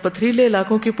پہنچے یا پتھریلے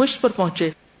علاقوں کی پشت پر پہنچے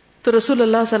تو رسول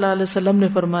اللہ صلی اللہ علیہ وسلم نے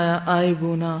فرمایا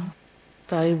آئبونا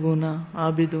تائبونا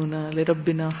عابدونا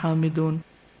لربنا حامدون,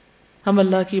 ہم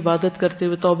اللہ کی عبادت کرتے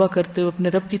ہوئے, توبہ کرتے ہوئے, اپنے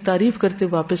رب کی تعریف کرتے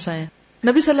ہوئے واپس آئے.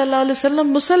 نبی صلی اللہ علیہ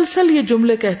وسلم مسلسل یہ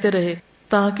جملے کہتے رہے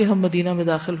تاکہ ہم مدینہ میں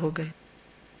داخل ہو گئے.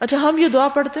 اچھا, ہم یہ دعا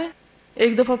پڑھتے ہیں,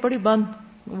 ایک دفعہ پڑھی بند,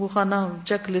 وہ خانہ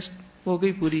چیک لسٹ ہو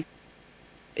گئی پوری.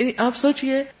 آپ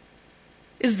سوچئے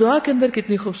اس دعا کے اندر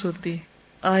کتنی خوبصورتی,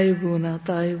 آئبونا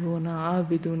تائبونا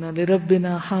عابدونا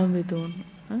لربنا حامدون,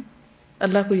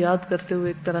 اللہ کو یاد کرتے ہوئے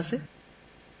ایک طرح سے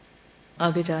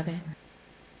آگے جا رہے ہیں.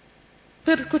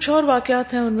 پھر کچھ اور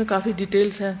واقعات ہیں, ان میں کافی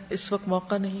ڈیٹیلز ہیں, اس وقت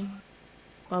موقع نہیں,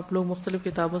 آپ لوگ مختلف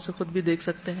کتابوں سے خود بھی دیکھ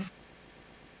سکتے ہیں.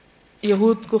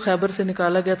 یہود کو خیبر سے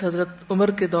نکالا گیا تھا حضرت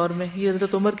عمر کے دور میں, یہ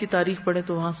حضرت عمر کی تاریخ پڑھیں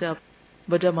تو وہاں سے آپ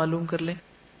وجہ معلوم کر لیں.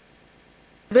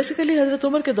 بیسیکلی حضرت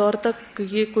عمر کے دور تک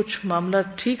یہ کچھ معاملہ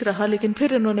ٹھیک رہا, لیکن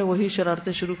پھر انہوں نے وہی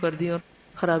شرارتیں شروع کر دی اور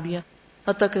خرابیاں,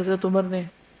 حتیٰ کہ حضرت عمر نے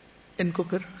ان کو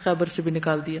پھر خیبر سے بھی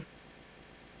نکال دیا.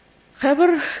 خیبر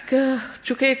کا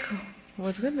چونکہ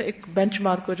ایک بینچ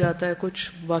مارک ہو جاتا ہے, کچھ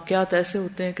واقعات ایسے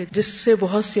ہوتے ہیں کہ جس سے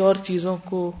بہت سی اور چیزوں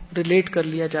کو ریلیٹ کر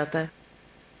لیا جاتا ہے.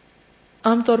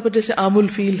 عام طور پر جیسے عام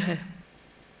الفیل ہے,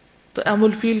 تو عام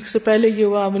الفیل سے پہلے یہ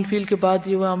ہوا, عام الفیل کے بعد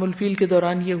یہ ہوا, عام الفیل کے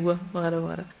دوران یہ ہوا, وغیرہ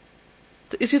وغیرہ.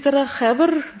 تو اسی طرح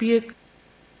خیبر بھی ایک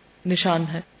نشان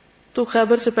ہے. تو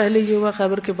خیبر سے پہلے یہ ہوا,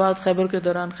 خیبر کے بعد, خیبر کے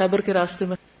دوران, خیبر کے راستے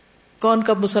میں کون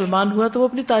کب مسلمان ہوا, تو وہ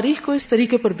اپنی تاریخ کو اس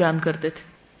طریقے پر بیان کرتے تھے.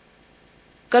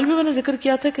 کل بھی میں نے ذکر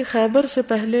کیا تھا کہ خیبر سے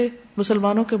پہلے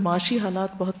مسلمانوں کے معاشی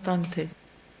حالات بہت تنگ تھے.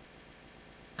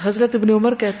 حضرت ابن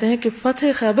عمر کہتے ہیں کہ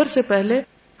فتح خیبر سے پہلے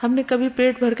ہم نے کبھی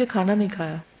پیٹ بھر کے کھانا نہیں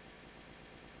کھایا.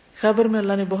 خیبر میں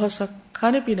اللہ نے بہت سا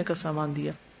کھانے پینے کا سامان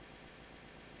دیا,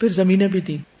 پھر زمینیں بھی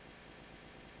دیں.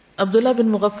 عبداللہ بن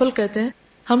مغفل کہتے ہیں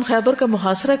ہم خیبر کا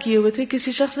محاصرہ کیے ہوئے تھے,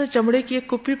 کسی شخص نے چمڑے کی ایک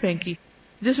کپی پھینکی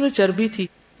جس میں چربی تھی,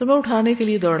 تو میں اٹھانے کے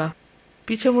لیے دوڑا,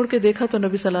 پیچھے مڑ کے دیکھا تو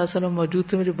نبی صلی اللہ علیہ وسلم موجود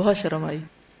تھے, مجھے بہت شرم آئی.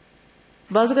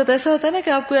 بعض اوقات ایسا ہوتا ہے نا کہ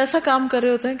آپ کوئی ایسا کام کر رہے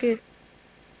ہوتے ہیں کہ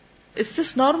اٹس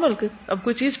جسٹ نارمل, کہ اب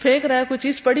کوئی چیز پھینک رہا ہے, کوئی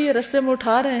چیز پڑی ہے, رستے میں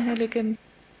اٹھا رہے ہیں, لیکن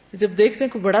جب دیکھتے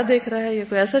ہیں کوئی بڑا دیکھ رہا ہے یا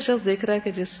کوئی ایسا شخص دیکھ رہا ہے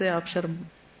کہ جس سے آپ شرم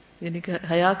یعنی کہ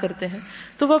حیا کرتے ہیں,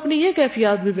 تو وہ اپنی یہ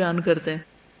کیفیات بھی بیان کرتے ہیں.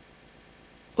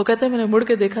 وہ کہتے ہیں میں نے مڑ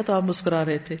کے دیکھا تو آپ مسکرا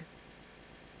رہے تھے,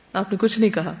 آپ نے کچھ نہیں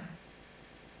کہا.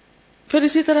 پھر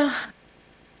اسی طرح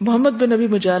محمد بن ابی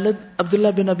مجالد عبداللہ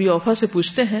بن ابی اوفا سے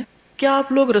پوچھتے ہیں کیا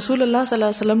آپ لوگ رسول اللہ صلی اللہ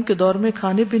علیہ وسلم کے دور میں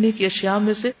کھانے پینے کی اشیاء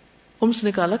میں سے خمس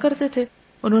نکالا کرتے تھے؟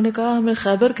 انہوں نے کہا ہمیں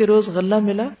خیبر کے روز غلہ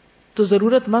ملا تو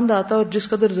ضرورت مند آتا اور جس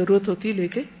قدر ضرورت ہوتی لے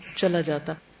کے چلا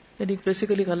جاتا, یعنی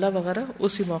بیسیکلی غلہ وغیرہ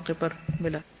اسی موقع پر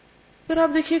ملا. پھر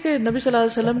آپ دیکھیے کہ نبی صلی اللہ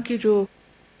علیہ وسلم کی جو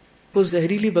وہ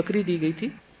زہریلی بکری دی گئی تھی,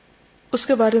 اس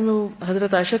کے بارے میں وہ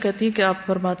حضرت عائشہ کہتی ہیں کہ آپ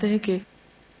فرماتے ہیں کہ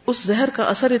اس زہر کا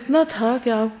اثر اتنا تھا کہ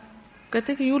آپ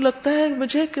کہتے ہیں کہ یوں لگتا ہے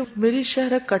مجھے کہ میری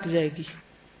شہرت کٹ جائے گی.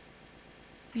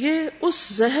 یہ اس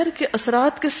زہر کے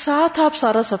اثرات کے ساتھ آپ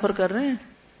سارا سفر کر رہے ہیں.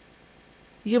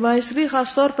 یہ میں اس لیے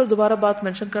خاص طور پر دوبارہ بات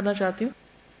مینشن کرنا چاہتی ہوں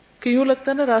کہ یوں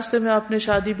لگتا ہے نا راستے میں آپ نے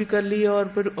شادی بھی کر لی اور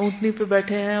پھر اونٹنی پہ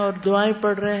بیٹھے ہیں اور دعائیں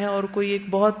پڑھ رہے ہیں اور کوئی ایک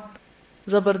بہت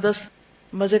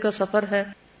زبردست مزے کا سفر ہے,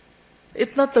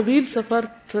 اتنا طویل سفر,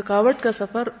 تھکاوٹ کا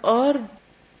سفر, اور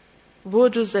وہ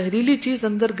جو زہریلی چیز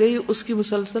اندر گئی اس کی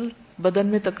مسلسل بدن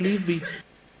میں تکلیف بھی.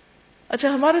 اچھا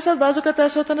ہمارے ساتھ بعض اوقات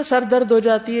ایسا ہوتا ہے نا سر درد ہو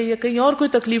جاتی ہے یا کہیں اور کوئی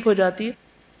تکلیف ہو جاتی ہے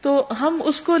تو ہم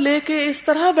اس کو لے کے اس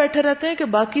طرح بیٹھے رہتے ہیں کہ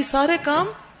باقی سارے کام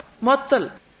معطل.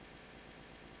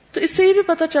 تو اس سے یہ بھی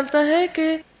پتہ چلتا ہے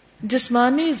کہ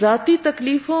جسمانی ذاتی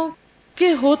تکلیفوں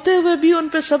کے ہوتے ہوئے بھی ان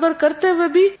پہ صبر کرتے ہوئے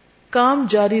بھی کام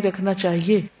جاری رکھنا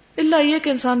چاہیے, الا یہ کہ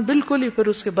انسان بالکل ہی پھر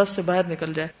اس کے بس سے باہر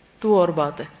نکل جائے تو وہ اور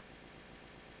بات ہے.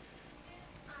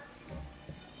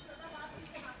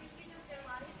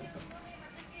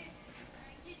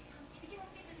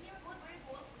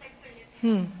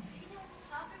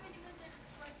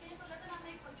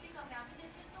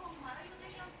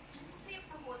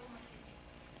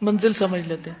 منزل سمجھ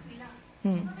لیتے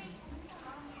ہیں.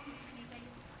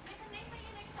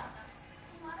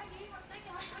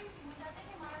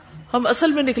 ہم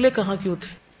اصل میں نکلے کہاں کیوں تھے,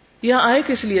 یہاں آئے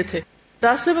کس لیے تھے,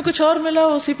 راستے میں کچھ اور ملا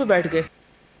اسی پہ بیٹھ گئے,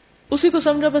 اسی کو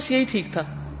سمجھا بس یہی ٹھیک تھا.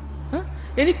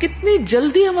 یعنی کتنی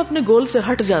جلدی ہم اپنے گول سے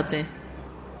ہٹ جاتے ہیں.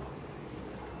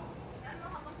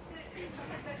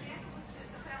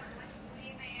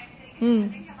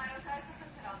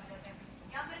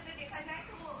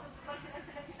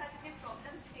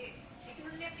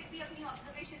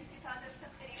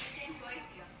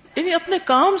 یعنی اپنے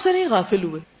کام سے نہیں غافل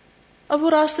ہوئے. اب وہ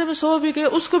راستے میں سو بھی گئے,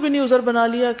 اس کو بھی نہیں عذر بنا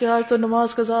لیا کہ آج تو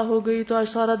نماز قضا ہو گئی تو آج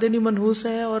سارا دن ہی منحوس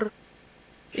ہے. اور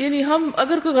یعنی ہم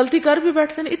اگر کوئی غلطی کر بھی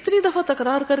بیٹھتے ہیں اتنی دفعہ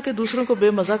تکرار کر کے دوسروں کو بے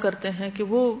مزہ کرتے ہیں کہ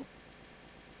وہ,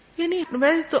 یعنی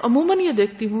میں تو عموماً یہ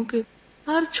دیکھتی ہوں کہ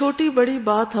ہر چھوٹی بڑی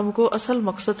بات ہم کو اصل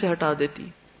مقصد سے ہٹا دیتی.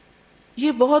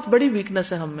 یہ بہت بڑی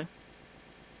ویکنس ہے ہم میں.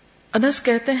 انس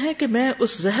کہتے ہیں کہ میں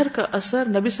اس زہر کا اثر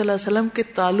نبی صلی اللہ علیہ وسلم کے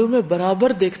تالو میں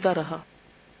برابر دیکھتا رہا,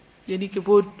 یعنی کہ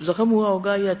وہ زخم ہوا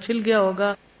ہوگا یا چھل گیا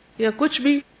ہوگا یا کچھ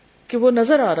بھی, کہ وہ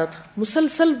نظر آ رہا تھا.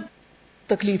 مسلسل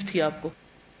تکلیف تھی آپ کو,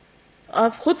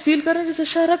 آپ خود فیل کریں جیسے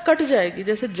شہرت کٹ جائے گی,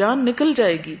 جیسے جان نکل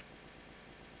جائے گی.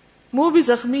 منہ بھی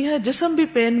زخمی ہے, جسم بھی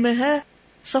پین میں ہے,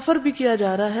 سفر بھی کیا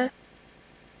جا رہا ہے,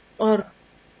 اور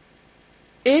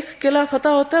ایک قلعہ فتح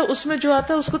ہوتا ہے اس میں جو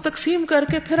آتا ہے اس کو تقسیم کر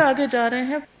کے پھر آگے جا رہے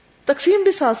ہیں. تقسیم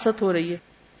بھی ساتھ ساتھ ہو رہی ہے.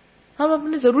 ہم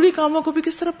اپنے ضروری کاموں کو بھی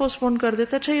کس طرح پوسٹ پون کر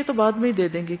دیتے ہیں, اچھا یہ تو بعد میں ہی دے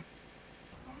دیں گے.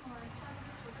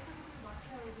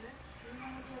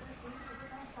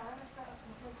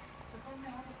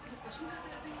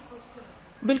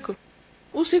 بالکل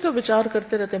اسی کا ਵਿਚار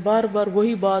کرتے رہتے ہیں, بار بار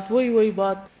وہی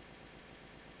بات.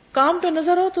 کام پہ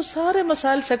نظر ہو تو سارے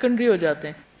مسائل سیکنڈری ہو جاتے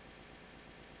ہیں.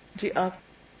 جی آپ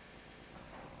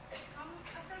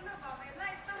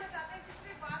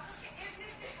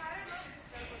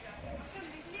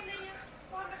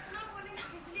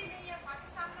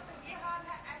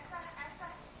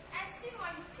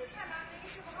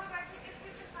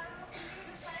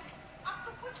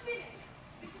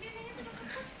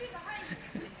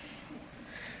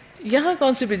یہاں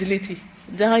کون سی بجلی تھی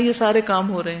جہاں یہ سارے کام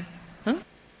ہو رہے ہیں؟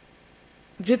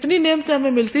 جتنی نعمتیں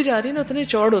ہمیں ملتی جا رہی ہیں اتنے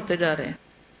چوڑ ہوتے جا رہے ہیں.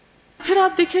 پھر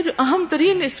آپ دیکھیے جو اہم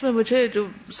ترین اس میں مجھے جو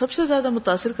سب سے زیادہ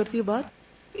متاثر کرتی ہے بات,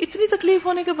 اتنی تکلیف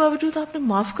ہونے کے باوجود آپ نے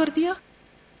معاف کر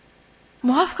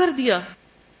دیا.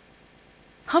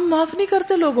 ہم معاف نہیں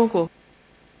کرتے لوگوں کو.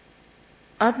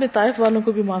 آپ نے طائف والوں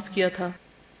کو بھی معاف کیا تھا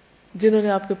جنہوں نے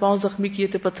آپ کے پاؤں زخمی کیے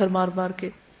تھے پتھر مار مار کے.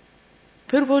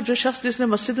 پھر وہ جو شخص جس نے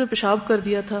مسجد میں پیشاب کر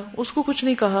دیا تھا اس کو کچھ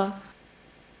نہیں کہا.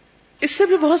 اس سے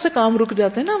بھی بہت سے کام رک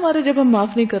جاتے ہیں نا ہمارے جب ہم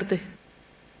معاف نہیں کرتے.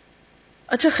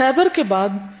 اچھا خیبر کے بعد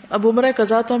اب عمرہ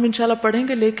قضا تو ہم انشاءاللہ پڑھیں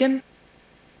گے, لیکن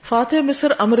فاتح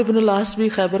مصر عمرو بن العاص بھی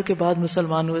خیبر کے بعد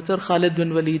مسلمان ہوئے تھے, اور خالد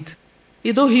بن ولید,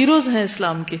 یہ دو ہیروز ہیں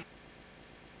اسلام کے.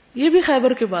 یہ بھی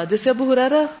خیبر کے بعد, جیسے ابو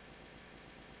ہریرہ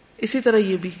اسی طرح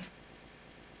یہ بھی.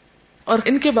 اور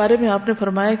ان کے بارے میں آپ نے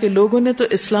فرمایا کہ لوگوں نے تو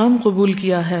اسلام قبول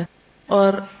کیا ہے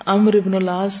اور عمرو بن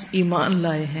العاص ایمان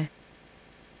لائے ہیں,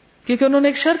 کیونکہ انہوں نے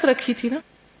ایک شرط رکھی تھی نا,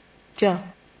 کیا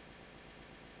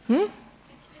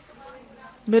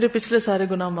میرے پچھلے سارے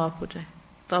گناہ معاف ہو جائیں.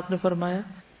 تو آپ نے فرمایا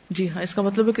جی ہاں, اس کا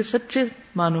مطلب ہے کہ سچے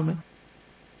معنوں میں.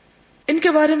 ان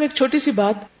کے بارے میں ایک چھوٹی سی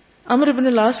بات, عمرو بن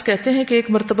العاص کہتے ہیں کہ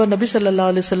ایک مرتبہ نبی صلی اللہ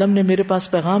علیہ وسلم نے میرے پاس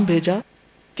پیغام بھیجا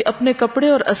کہ اپنے کپڑے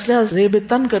اور اسلحہ زیب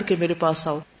تن کر کے میرے پاس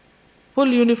آؤ,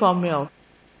 فل یونیفارم میں آؤ.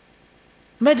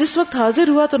 میں جس وقت حاضر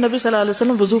ہوا تو نبی صلی اللہ علیہ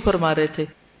وسلم وضو فرما رہے تھے.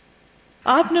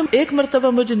 آپ نے ایک مرتبہ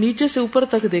مجھے نیچے سے اوپر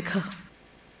تک دیکھا،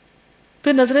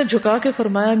 پھر نظریں جھکا کے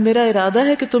فرمایا میرا ارادہ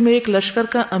ہے کہ تمہیں ایک لشکر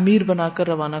کا امیر بنا کر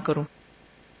روانہ کروں.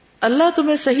 اللہ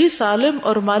تمہیں صحیح سالم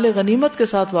اور مال غنیمت کے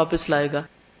ساتھ واپس لائے گا.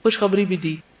 خوشخبری بھی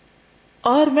دی.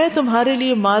 اور میں تمہارے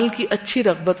لیے مال کی اچھی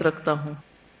رغبت رکھتا ہوں،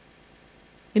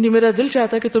 یعنی میرا دل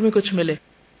چاہتا ہے کہ تمہیں کچھ ملے.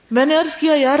 میں نے عرض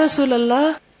کیا یا رسول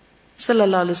اللہ صلی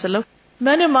اللہ علیہ وسلم،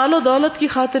 میں نے مال و دولت کی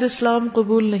خاطر اسلام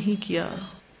قبول نہیں کیا.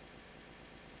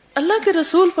 اللہ کے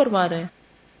رسول فرما رہے ہیں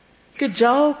کہ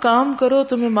جاؤ کام کرو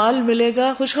تمہیں مال ملے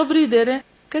گا، خوشخبری دے رہے ہیں.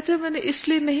 کہتے میں نے اس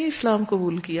لیے نہیں اسلام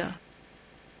قبول کیا،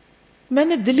 میں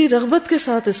نے دلی رغبت کے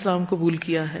ساتھ اسلام قبول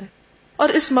کیا ہے، اور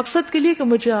اس مقصد کے لیے کہ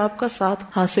مجھے آپ کا ساتھ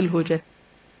حاصل ہو جائے.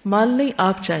 مال نہیں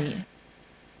آپ چاہیے.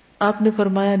 آپ نے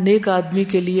فرمایا نیک آدمی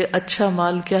کے لیے اچھا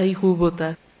مال کیا ہی خوب ہوتا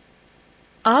ہے.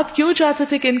 آپ کیوں چاہتے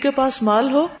تھے کہ ان کے پاس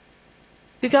مال ہو؟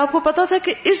 کیونکہ آپ کو پتا تھا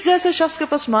کہ اس جیسے شخص کے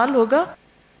پاس مال ہوگا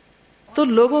تو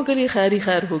لوگوں کے لیے خیر ہی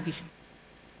خیر ہوگی.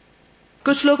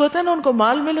 کچھ لوگ ہوتے ہیں نا، ان کو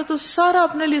مال ملے تو سارا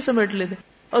اپنے لیے سمیٹ لیتے،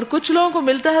 اور کچھ لوگوں کو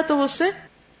ملتا ہے تو وہ اس سے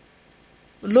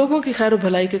لوگوں کی خیر و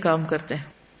بھلائی کے کام کرتے ہیں.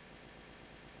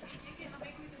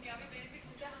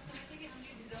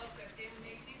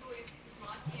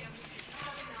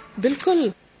 بالکل،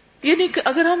 یعنی کہ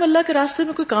اگر ہم اللہ کے راستے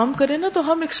میں کوئی کام کریں نا تو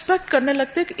ہم ایکسپیکٹ کرنے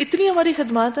لگتے ہیں کہ اتنی ہماری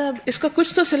خدمات ہے، اب اس کا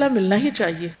کچھ تو صلہ ملنا ہی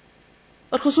چاہیے.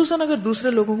 اور خصوصاً اگر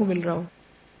دوسرے لوگوں کو مل رہا ہو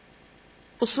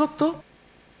اس وقت تو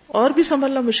اور بھی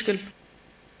سنبھلنا مشکل.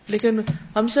 لیکن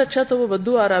ہم سے اچھا تو وہ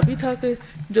بدو عربی تھا کہ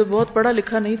جو بہت پڑھا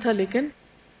لکھا نہیں تھا، لیکن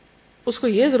اس کو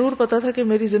یہ ضرور پتا تھا کہ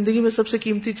میری زندگی میں سب سے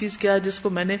قیمتی چیز کیا ہے جس کو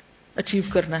میں نے اچیو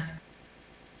کرنا ہے.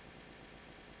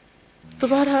 تو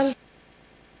بہرحال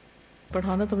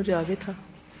پڑھانا تو مجھے آگے تھا،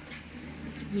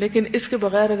 لیکن اس کے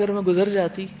بغیر اگر میں گزر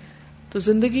جاتی تو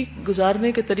زندگی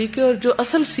گزارنے کے طریقے اور جو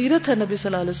اصل سیرت ہے نبی صلی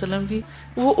اللہ علیہ وسلم کی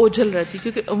وہ اوجھل رہتی.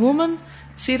 کیونکہ عموماً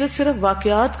سیرت صرف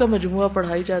واقعات کا مجموعہ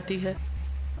پڑھائی جاتی ہے،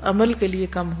 عمل کے لیے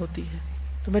کم ہوتی ہے.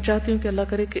 تو میں چاہتی ہوں کہ اللہ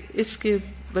کرے کہ اس کی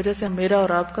وجہ سے میرا اور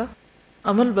آپ کا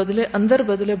عمل بدلے، اندر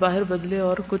بدلے، باہر بدلے،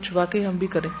 اور کچھ واقعی ہم بھی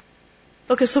کریں.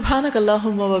 اوکے، سبحانک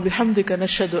اللہم و بحمدک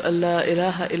نشہد ان لا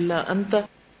الہ الا انت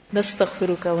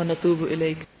نستغفرک و نتوب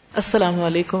الیک. السلام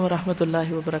علیکم و رحمۃ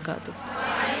اللہ وبرکاتہ.